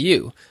up to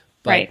you.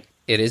 But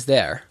it is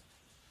there.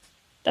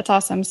 That's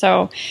awesome.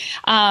 So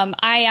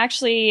I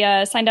actually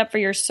signed up for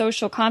your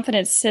social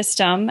confidence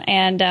system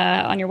and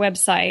on your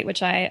website,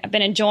 which I've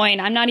been enjoying.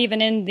 I'm not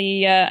even in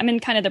I'm in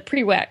kind of the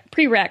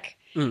prereq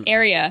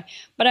area,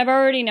 but I've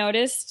already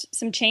noticed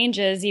some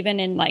changes even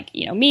in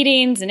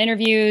meetings and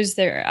interviews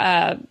there,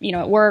 at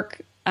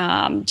work,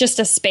 just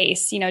a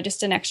space,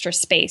 just an extra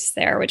space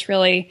there, which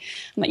really,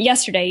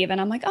 yesterday even,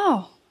 I'm like,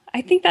 oh,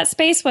 I think that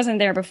space wasn't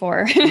there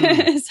before.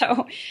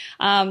 So,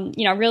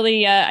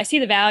 really, I see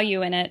the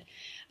value in it.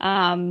 So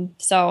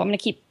I'm going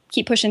to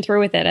keep pushing through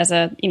with it as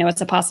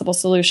it's a possible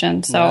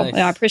solution. So nice.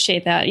 I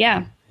appreciate that.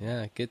 Yeah.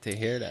 Yeah. Good to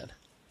hear that.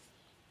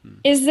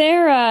 Is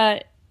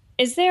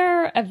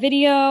there a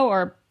video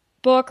or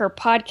book or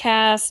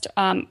podcast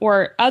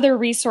or other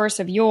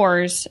resource of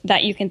yours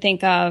that you can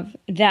think of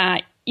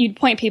that you'd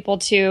point people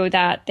to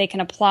that they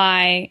can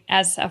apply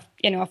as a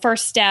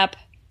first step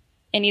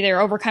in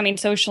either overcoming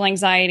social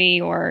anxiety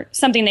or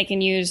something they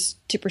can use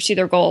to pursue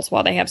their goals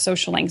while they have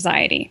social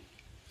anxiety?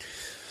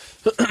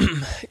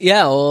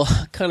 Yeah, well,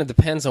 kind of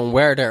depends on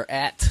where they're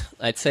at.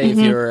 I'd say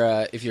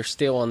if you're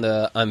still on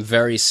the I'm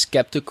very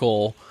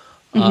skeptical,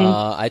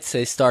 I'd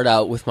say start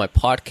out with my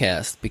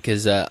podcast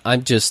because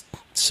I'm just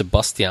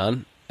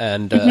Sebastiaan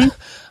and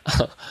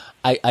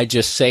I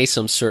just say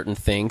some certain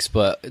things,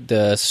 but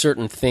the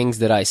certain things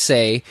that I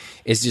say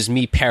is just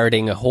me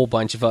parroting a whole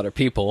bunch of other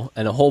people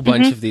and a whole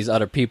bunch of these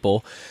other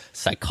people,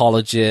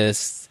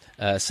 psychologists,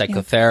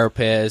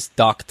 psychotherapists,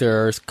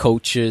 doctors,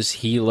 coaches,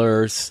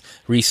 healers,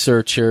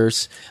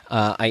 researchers.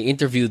 I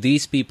interview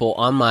these people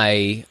on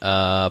my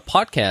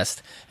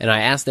podcast, and I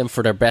ask them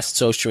for their best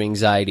social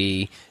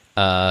anxiety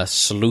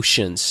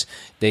solutions.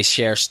 They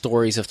share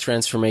stories of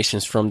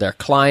transformations from their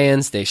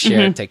clients. They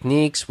share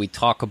techniques. We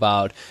talk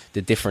about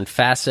the different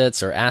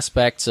facets or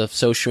aspects of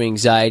social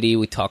anxiety.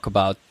 We talk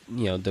about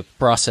the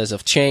process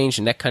of change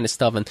and that kind of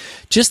stuff. And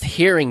just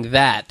hearing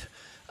that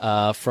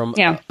from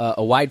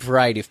a wide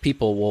variety of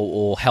people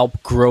will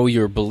help grow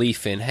your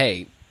belief in,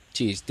 hey,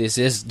 geez, this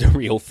is the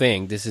real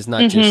thing. This is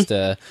not just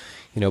a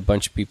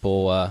bunch of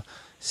people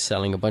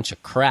selling a bunch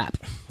of crap.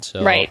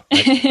 So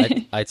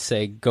I'd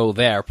say go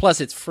there.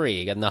 Plus, it's free.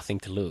 You got nothing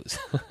to lose.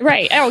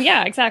 Right. Oh,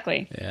 yeah,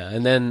 exactly. Yeah.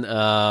 And then,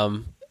 I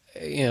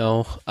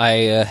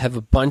have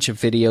a bunch of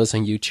videos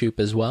on YouTube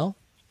as well.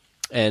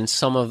 And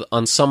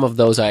on some of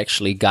those, I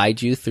actually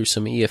guide you through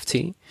some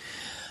EFT.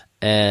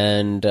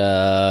 And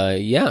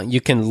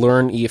you can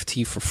learn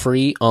EFT for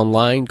free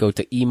online. Go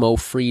to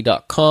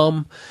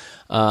emofree.com.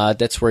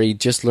 That's where you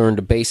just learn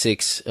the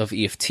basics of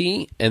EFT.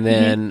 And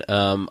then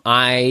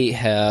I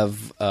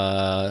have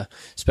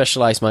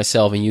specialized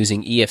myself in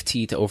using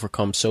EFT to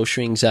overcome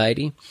social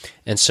anxiety.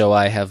 And so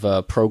I have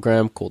a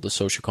program called the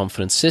Social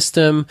Confidence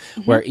System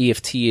where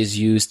EFT is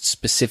used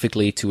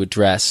specifically to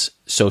address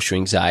social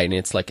anxiety. And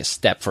it's like a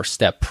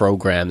step-for-step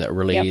program that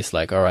really is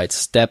like, all right,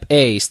 step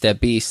A, step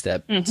B,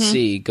 step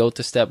C, go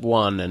to step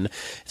 1. And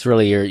it's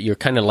really, you're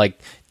kind of like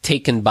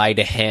taken by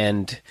the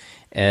hand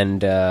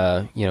and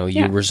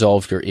you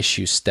resolve your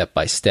issues step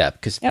by step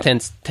because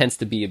it tends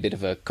to be a bit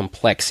of a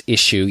complex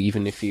issue.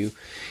 Even if you're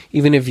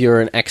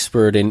an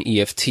expert in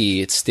EFT,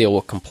 it's still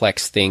a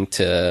complex thing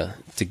to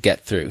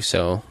get through.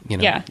 So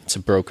it's a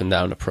broken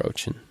down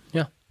approach. And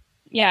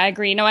I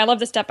agree. No, I love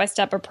the step by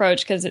step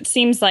approach because it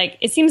seems like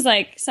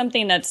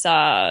something that's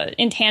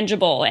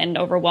intangible and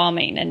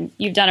overwhelming. And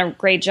you've done a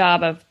great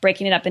job of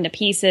breaking it up into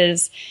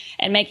pieces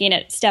and making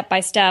it step by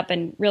step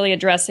and really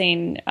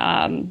addressing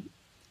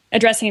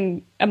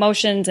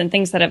emotions and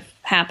things that have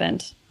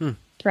happened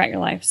throughout your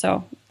life.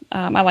 So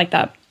I like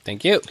that.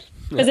 Thank you.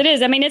 Because it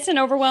is. I mean, it's an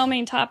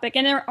overwhelming topic,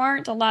 and there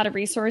aren't a lot of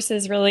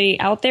resources really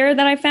out there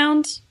that I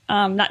found.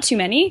 Not too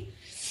many,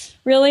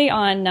 really,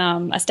 on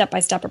a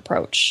step-by-step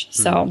approach.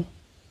 So,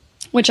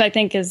 which I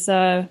think is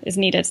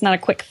needed. It's not a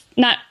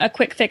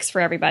quick fix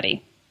for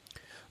everybody.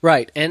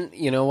 Right. And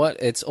you know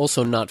what? It's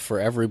also not for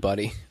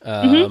everybody.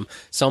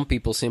 Some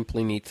people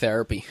simply need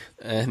therapy.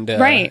 And,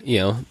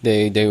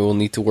 they will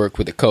need to work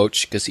with a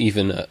coach because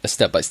even a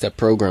step-by-step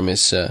program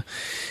is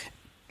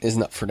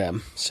not for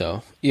them.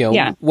 So,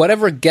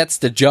 whatever gets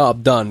the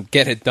job done,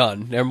 get it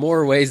done. There are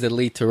more ways that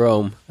lead to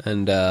Rome.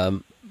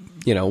 And,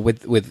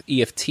 with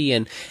EFT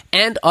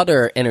and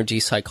other energy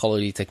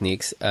psychology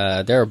techniques,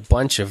 there are a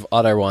bunch of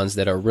other ones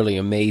that are really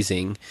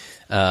amazing.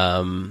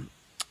 That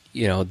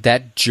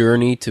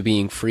journey to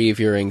being free of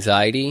your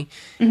anxiety,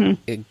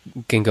 it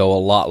can go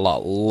a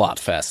lot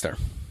faster.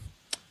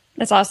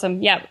 That's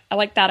awesome. Yeah, I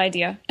like that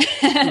idea.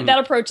 That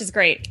approach is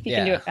great. You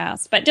can do it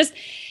fast, but just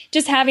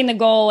having the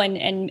goal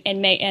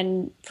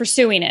and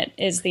pursuing it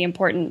is the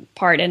important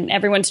part. And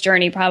everyone's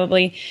journey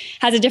probably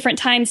has a different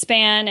time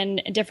span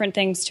and different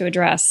things to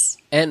address.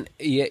 And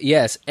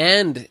yes,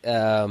 and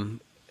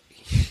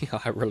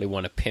I really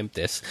want to pimp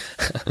this.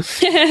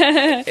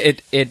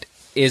 It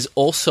is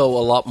also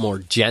a lot more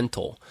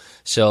gentle.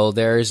 So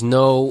there is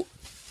no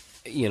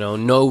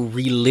no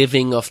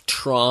reliving of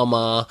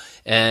trauma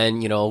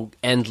and,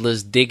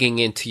 endless digging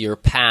into your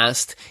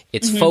past.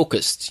 It's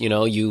focused,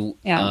 you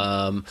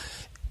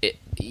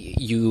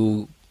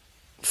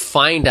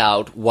find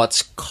out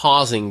what's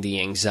causing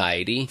the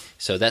anxiety.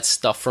 So that's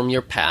stuff from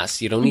your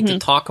past. You don't need to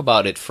talk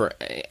about it for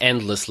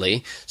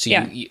endlessly. So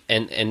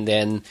and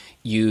then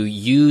you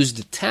use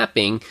the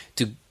tapping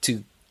to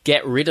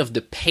get rid of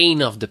the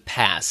pain of the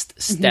past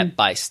step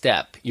by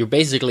step.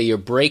 You're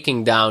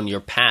breaking down your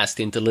past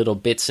into little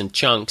bits and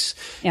chunks,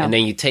 and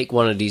then you take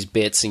one of these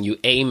bits and you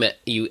aim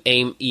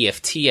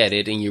EFT at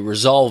it and you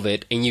resolve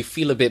it and you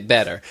feel a bit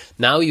better.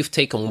 Now you've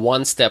taken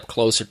one step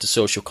closer to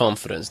social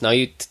confidence. Now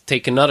you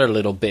take another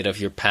little bit of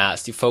your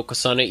past, you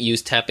focus on it,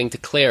 use tapping to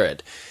clear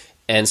it,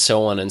 and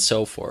so on and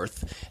so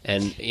forth.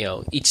 And,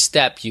 each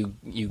step you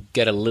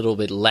get a little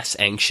bit less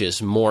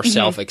anxious, more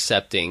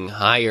self-accepting,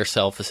 higher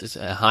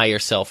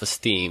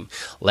self-esteem,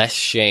 less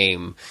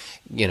shame,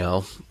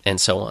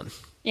 and so on.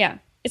 Yeah.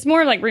 It's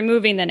more like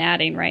removing than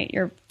adding, right?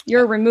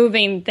 You're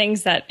removing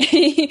things that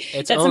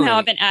somehow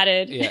have been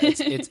added. Yeah,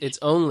 it's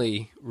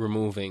only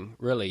removing,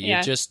 really.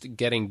 You're just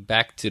getting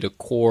back to the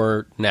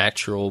core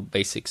natural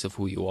basics of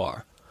who you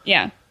are.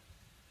 Yeah.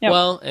 Yep.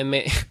 Well,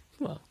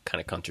 kind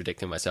of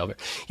contradicting myself here.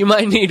 You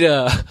might need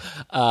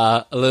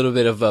a little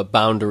bit of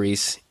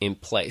boundaries in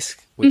place,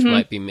 which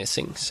might be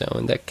missing. So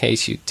in that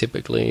case, you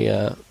typically,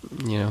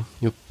 you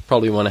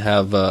probably want to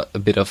have a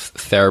bit of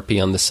therapy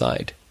on the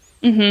side.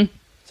 Mm-hmm.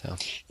 So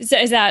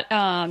is that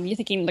you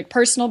thinking like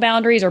personal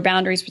boundaries or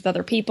boundaries with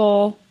other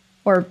people,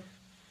 or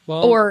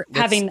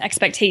having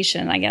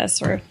expectation, I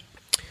guess, or.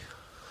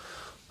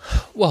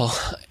 Well,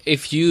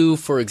 if you,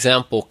 for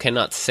example,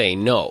 cannot say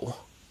no,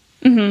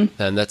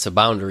 then that's a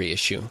boundary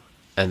issue.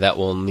 And that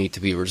will need to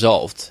be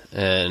resolved.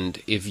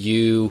 And if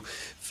you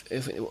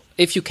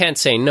can't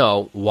say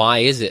no, why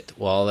is it?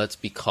 Well, that's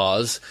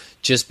because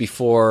just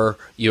before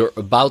you're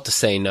about to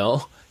say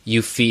no,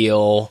 you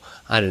feel,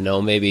 I don't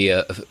know, maybe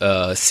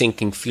a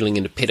sinking feeling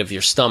in the pit of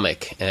your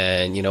stomach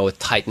and, a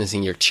tightness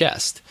in your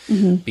chest.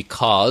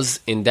 Because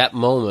in that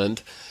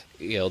moment,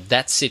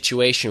 that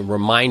situation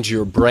reminds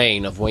your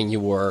brain of when you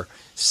were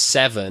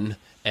 7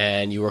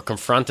 and you were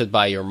confronted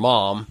by your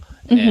mom.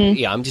 And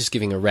I'm just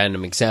giving a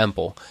random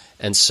example.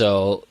 And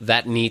so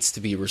that needs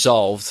to be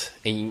resolved,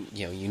 and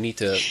you need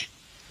to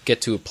get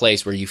to a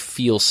place where you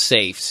feel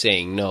safe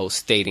saying no,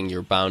 stating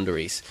your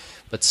boundaries.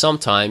 But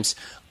sometimes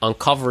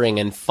uncovering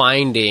and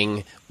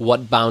finding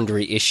what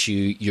boundary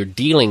issue you're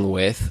dealing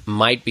with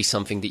might be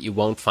something that you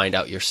won't find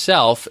out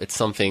yourself. It's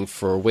something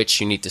for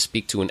which you need to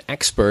speak to an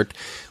expert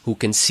who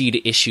can see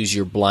the issues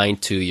you're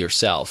blind to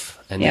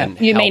yourself. And then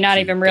you may not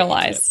even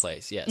realize. That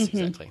place. Yes,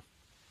 exactly.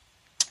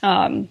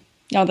 No,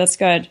 that's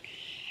good.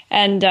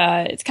 And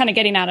it's kind of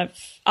getting out of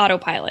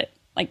autopilot.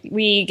 Like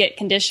we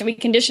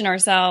condition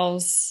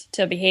ourselves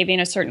to behaving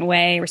a certain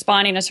way,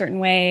 responding a certain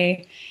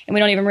way, and we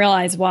don't even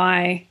realize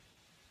why.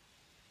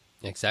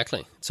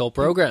 Exactly. It's all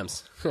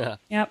programs.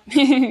 Yep. So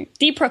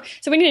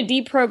we need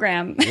to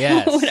deprogram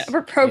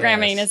whatever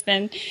programming has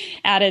been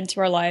added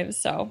to our lives.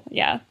 So,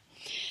 yeah.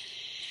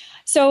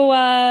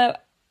 So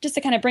just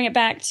to kind of bring it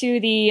back to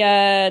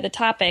the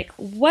topic,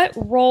 what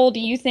role do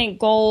you think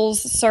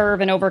goals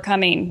serve in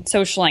overcoming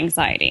social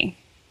anxiety?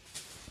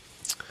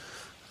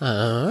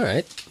 All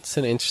right. It's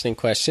an interesting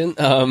question.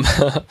 Do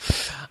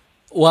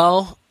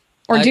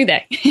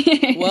they?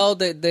 Well,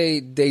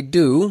 they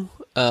do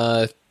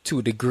to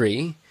a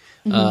degree,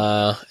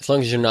 as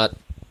long as you're not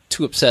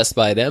too obsessed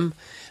by them.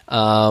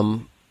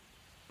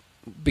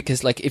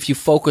 Because, if you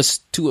focus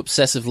too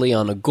obsessively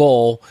on a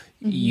goal,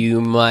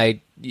 you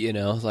might,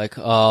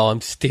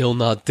 I'm still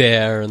not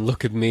there, and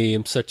look at me,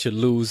 I'm such a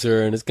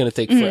loser, and it's going to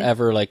take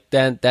forever.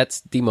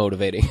 That's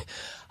demotivating.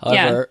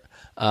 However,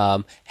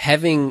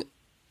 having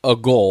a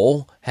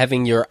goal,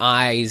 having your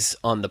eyes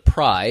on the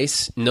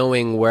prize,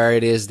 knowing where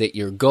it is that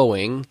you're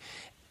going,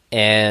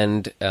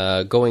 and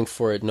going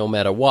for it no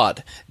matter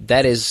what,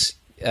 that is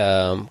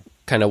kind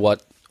of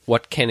what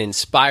can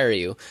inspire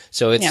you.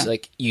 So it's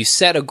like you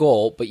set a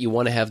goal, but you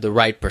want to have the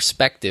right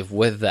perspective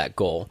with that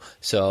goal.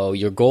 So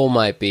your goal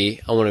might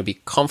be, I want to be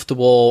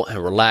comfortable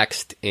and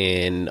relaxed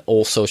in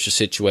all social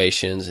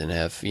situations and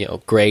have,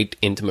 great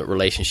intimate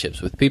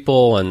relationships with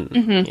people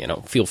and,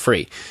 feel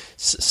free.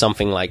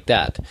 Something like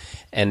that.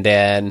 And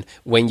then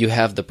when you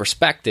have the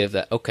perspective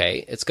that,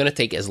 okay, it's going to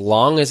take as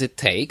long as it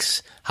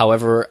takes.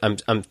 However,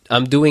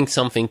 I'm doing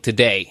something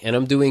today, and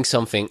I'm doing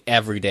something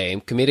every day.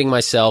 I'm committing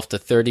myself to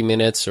 30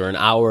 minutes or an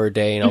hour a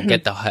day, and I'll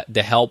get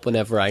the help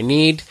whenever I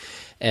need.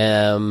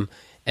 And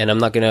I'm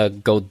not going to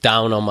go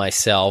down on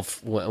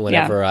myself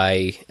whenever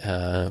I,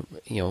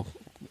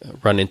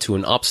 run into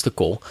an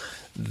obstacle.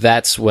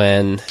 That's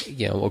when,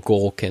 a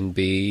goal can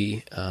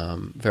be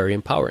very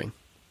empowering.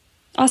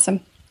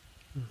 Awesome.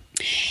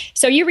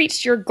 So you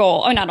reached your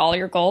goal, not all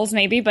your goals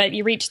maybe, but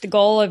you reached the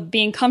goal of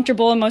being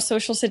comfortable in most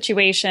social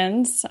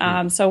situations.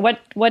 So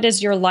what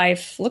does your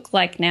life look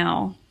like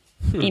now?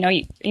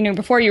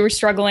 Before you were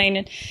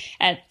struggling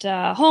at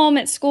home,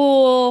 at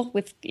school,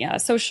 with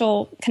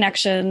social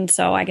connection.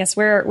 So I guess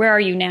where are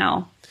you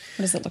now?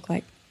 What does it look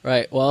like?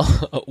 Right. Well,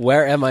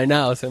 where am I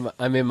now? So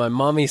I'm in my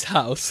mommy's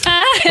house.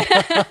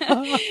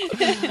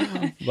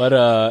 But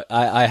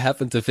I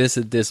happened to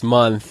visit this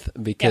month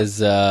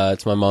because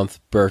it's my mom's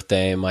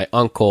birthday, and my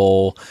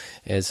uncle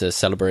is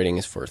celebrating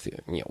his 4th year.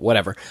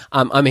 Whatever.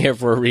 I'm here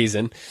for a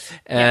reason.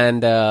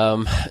 And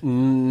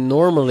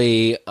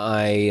normally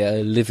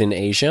I live in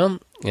Asia,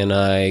 and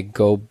I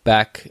go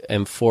back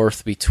and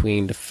forth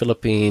between the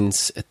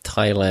Philippines,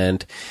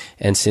 Thailand,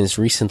 and since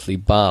recently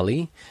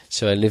Bali.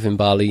 So I live in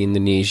Bali,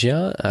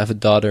 Indonesia. I have a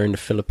daughter in the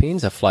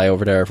Philippines. I fly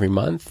over there every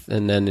month.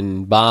 And then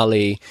in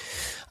Bali,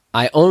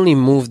 I only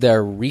moved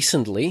there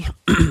recently.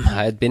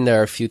 I had been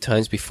there a few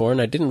times before, and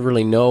I didn't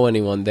really know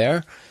anyone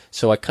there.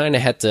 So I kind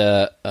of had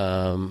to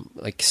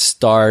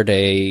start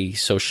a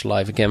social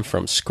life again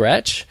from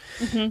scratch.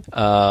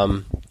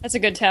 That's a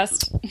good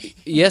test.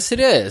 Yes, it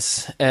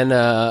is, and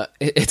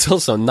it's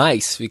also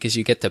nice because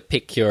you get to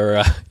pick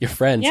your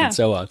friends and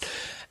so on.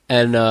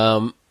 And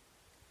I'm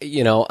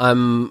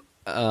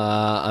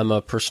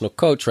a personal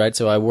coach, right?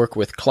 So I work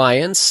with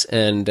clients,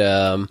 and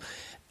there's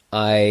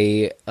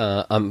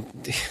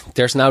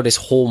now this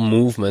whole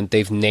movement.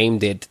 They've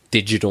named it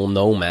digital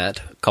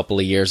nomad a couple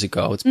of years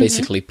ago. It's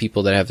basically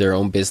people that have their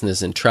own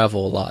business and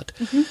travel a lot.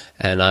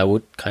 And I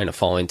would kind of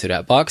fall into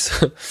that box.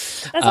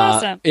 That's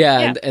awesome.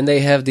 Yeah. And they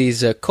have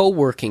these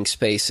co-working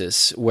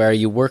spaces where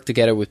you work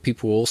together with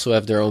people who also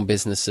have their own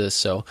businesses.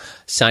 So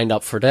signed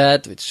up for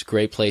that, which is a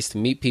great place to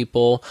meet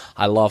people.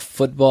 I love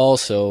football.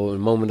 So the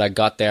moment I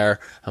got there,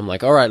 I'm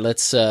like, all right,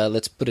 let's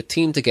put a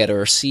team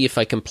together or see if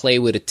I can play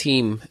with a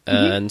team.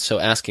 And so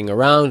asking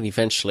around,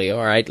 eventually,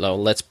 all right,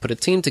 well, let's put a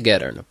team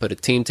together. And I put a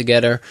team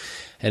together.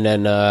 And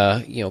then,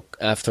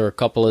 after a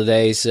couple of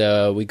days,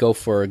 we go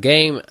for a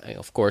game.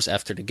 Of course,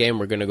 after the game,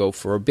 we're going to go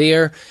for a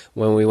beer.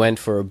 When we went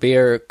for a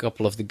beer, a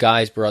couple of the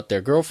guys brought their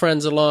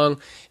girlfriends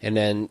along. And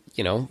then,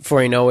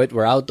 before you know it,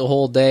 we're out the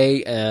whole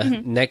day.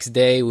 Next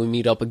day, we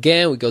meet up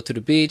again. We go to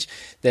the beach.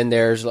 Then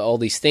there's all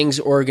these things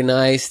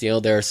organized.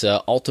 There's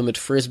ultimate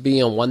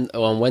frisbee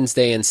on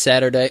Wednesday and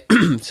Saturday.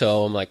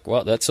 So I'm like,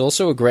 well, that's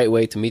also a great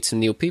way to meet some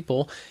new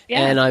people.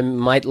 Yeah. And I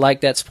might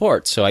like that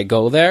sport. So I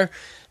go there.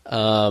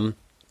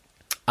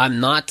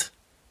 I'm not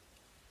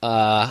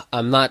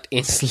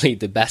instantly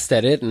the best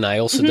at it, and I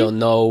also don't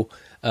know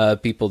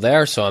people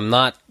there, so I'm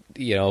not,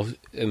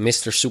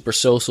 Mr. Super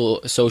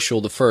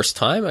social the first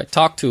time. I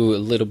talk to a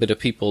little bit of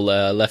people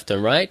left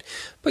and right,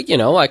 but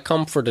I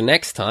come for the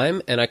next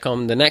time, and I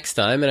come the next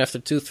time, and after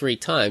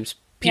 2-3 times,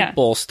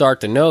 people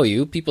start to know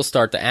you. People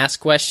start to ask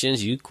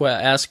questions. You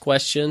ask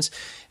questions.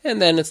 And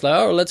then it's like,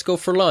 oh, let's go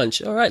for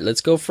lunch. All right,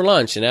 let's go for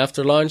lunch. And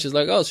after lunch, it's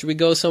like, oh, should we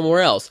go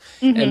somewhere else?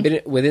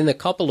 And within a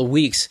couple of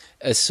weeks,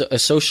 a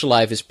social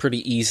life is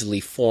pretty easily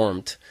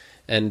formed.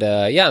 And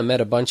I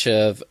met a bunch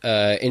of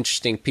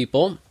interesting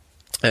people.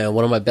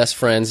 One of my best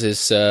friends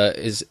is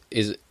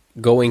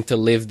going to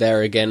live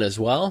there again as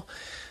well.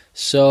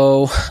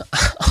 So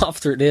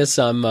after this,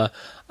 I'm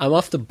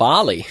off to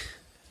Bali.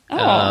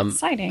 Oh,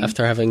 exciting!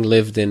 After having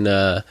lived in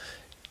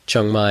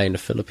Chiang Mai in the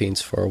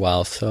Philippines for a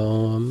while.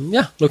 So,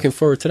 looking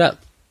forward to that.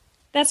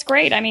 That's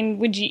great. I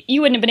mean,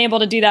 you wouldn't have been able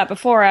to do that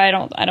before, I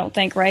don't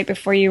think, right?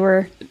 Before you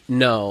were...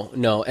 No.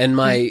 And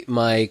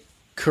my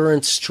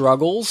current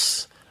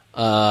struggles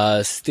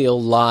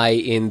still lie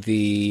in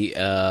the,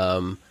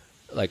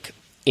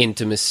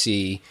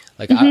 intimacy.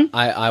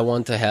 I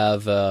want to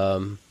have,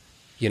 a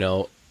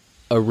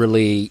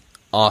really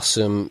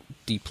awesome,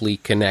 deeply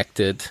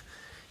connected,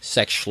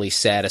 sexually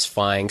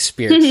satisfying,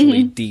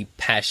 spiritually deep,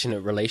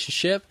 passionate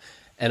relationship.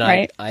 And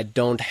I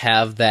don't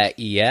have that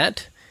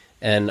yet.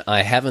 And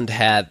I haven't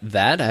had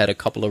that. I had a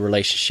couple of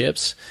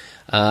relationships.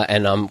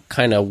 And I'm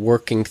kind of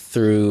working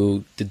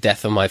through the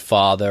death of my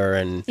father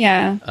and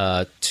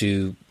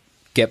to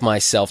get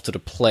myself to the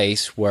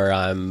place where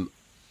I'm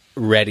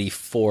ready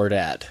for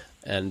that.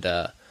 And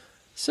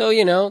so,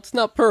 it's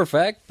not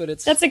perfect, but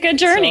that's a good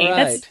journey.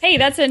 Right.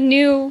 That's a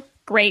new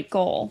great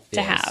goal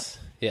to have.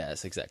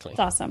 Yes, exactly. It's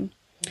awesome.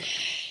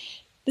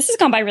 This has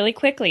gone by really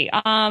quickly.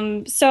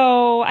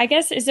 So I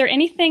guess, is there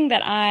anything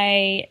that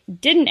I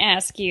didn't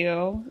ask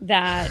you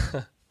that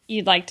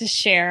you'd like to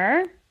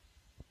share,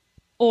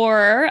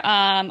 or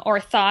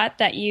thought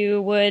that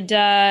you would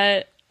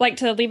like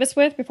to leave us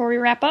with before we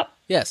wrap up?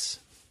 Yes.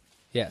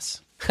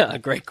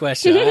 Great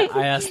question.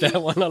 I asked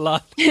that one a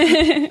lot.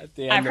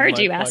 I've heard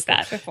you ask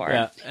that before.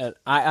 Yeah, and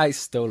I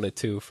stole it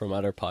too from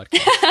other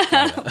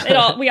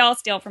podcasts. We all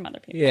steal from other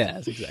people.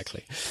 Yes,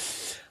 exactly.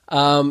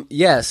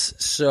 Yes.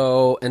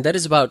 So, and that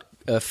is about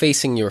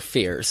facing your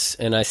fears.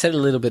 And I said a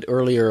little bit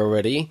earlier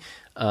already.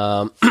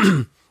 I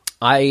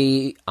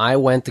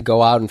went to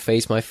go out and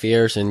face my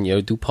fears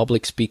and do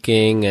public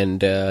speaking and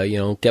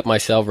get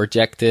myself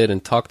rejected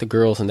and talk to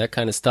girls and that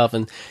kind of stuff.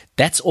 And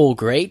that's all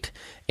great.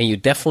 And you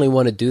definitely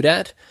want to do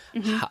that.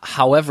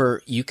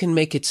 However, you can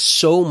make it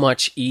so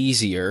much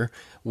easier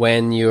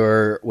when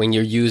you're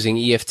using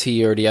EFT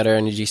or the other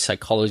energy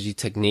psychology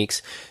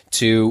techniques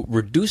to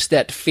reduce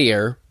that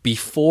fear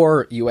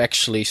before you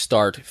actually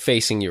start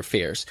facing your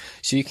fears.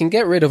 So you can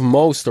get rid of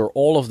most or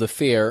all of the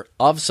fear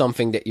of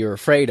something that you're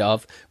afraid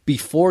of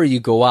before you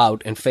go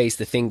out and face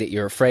the thing that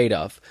you're afraid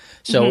of.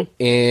 So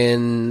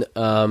in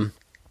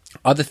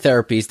other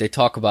therapies, they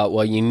talk about,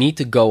 well, you need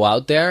to go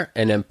out there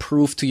and then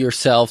prove to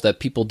yourself that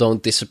people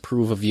don't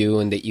disapprove of you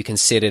and that you can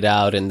sit it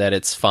out and that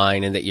it's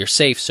fine and that you're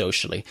safe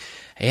socially.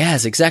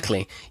 Yes,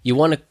 exactly. You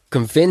want to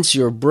convince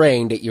your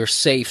brain that you're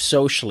safe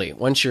socially.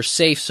 Once you're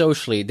safe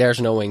socially,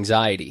 there's no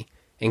anxiety.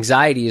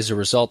 Anxiety is a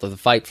result of the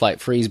fight, flight,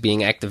 freeze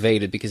being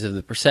activated because of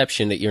the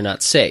perception that you're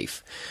not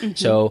safe.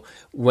 So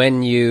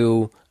when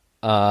you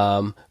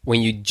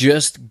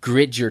just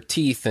grit your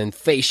teeth and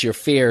face your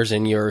fears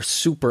and you're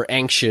super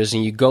anxious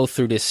and you go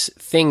through this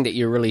thing that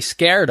you're really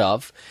scared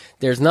of,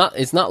 it's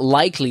not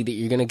likely that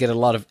you're going to get a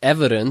lot of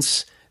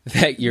evidence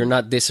that you're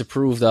not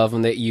disapproved of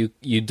and that you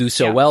do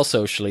so well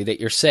socially, that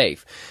you're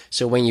safe.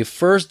 So when you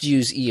first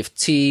use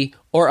EFT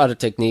or other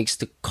techniques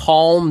to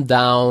calm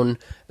down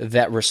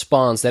that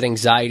response, that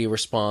anxiety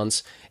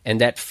response, and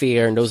that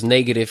fear and those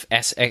negative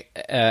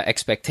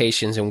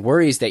expectations and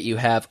worries that you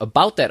have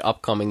about that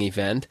upcoming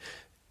event,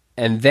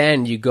 and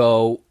then you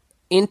go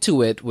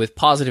into it with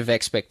positive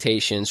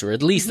expectations or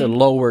at least a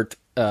lowered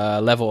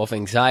level of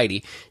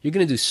anxiety, you're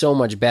going to do so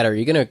much better.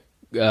 You're going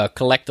to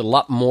collect a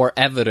lot more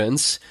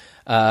evidence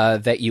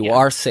that you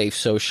are safe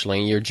socially,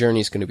 and your journey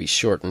is going to be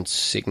shortened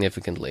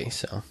significantly.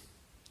 So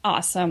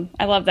awesome.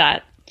 I love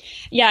that.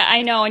 Yeah,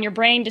 I know. And your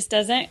brain just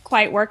doesn't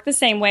quite work the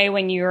same way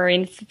when you're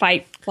in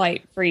fight,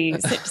 flight,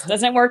 freeze. It just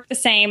doesn't work the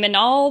same. And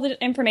all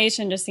the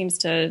information just seems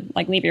to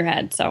leave your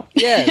head. So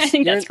yes, I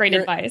think that's great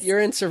advice. You're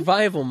in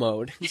survival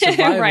mode.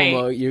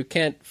 Mode. You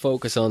can't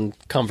focus on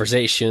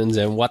conversations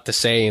and what to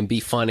say and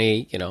be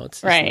funny.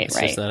 It's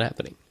just not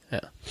happening. Yeah.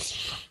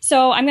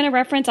 So I'm going to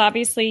reference,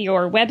 obviously,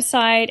 your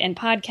website and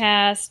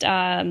podcast,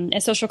 a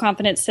social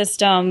confidence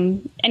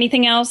system.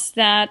 Anything else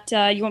that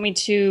you want me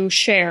to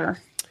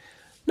share?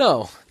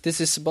 No,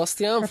 this is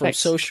Sebastiaan from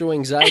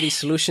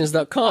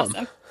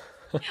socialanxietysolutions.com.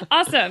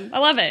 Awesome. I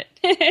love it.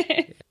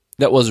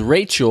 That was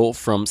Rachel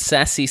from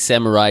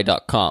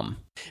sassysamurai.com.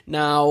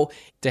 Now,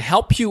 to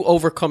help you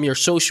overcome your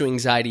social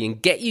anxiety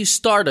and get you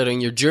started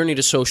on your journey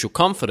to social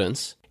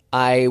confidence,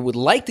 I would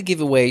like to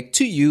give away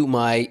to you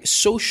my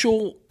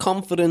Social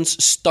Confidence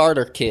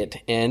Starter Kit,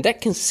 and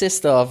that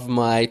consists of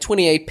my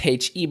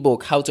 28-page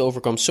ebook, How to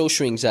Overcome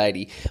Social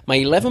Anxiety, my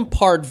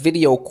 11-part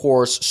video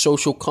course,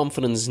 Social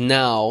Confidence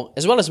Now,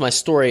 as well as my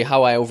story,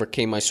 how I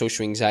overcame my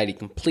social anxiety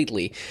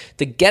completely.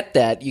 To get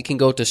that, you can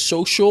go to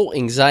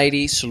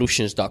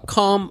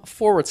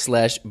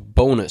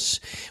socialanxietysolutions.com/bonus.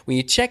 When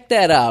you check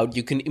that out,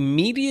 you can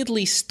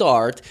immediately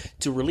start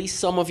to release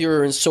some of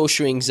your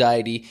social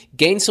anxiety,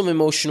 gain some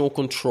emotional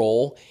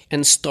control,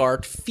 and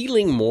start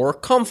feeling more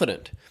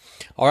confident.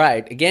 All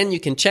right, again, you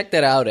can check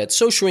that out at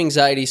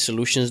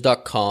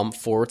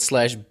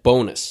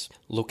socialanxietysolutions.com/bonus.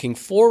 Looking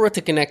forward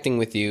to connecting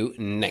with you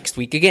next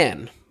week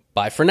again.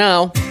 Bye for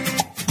now.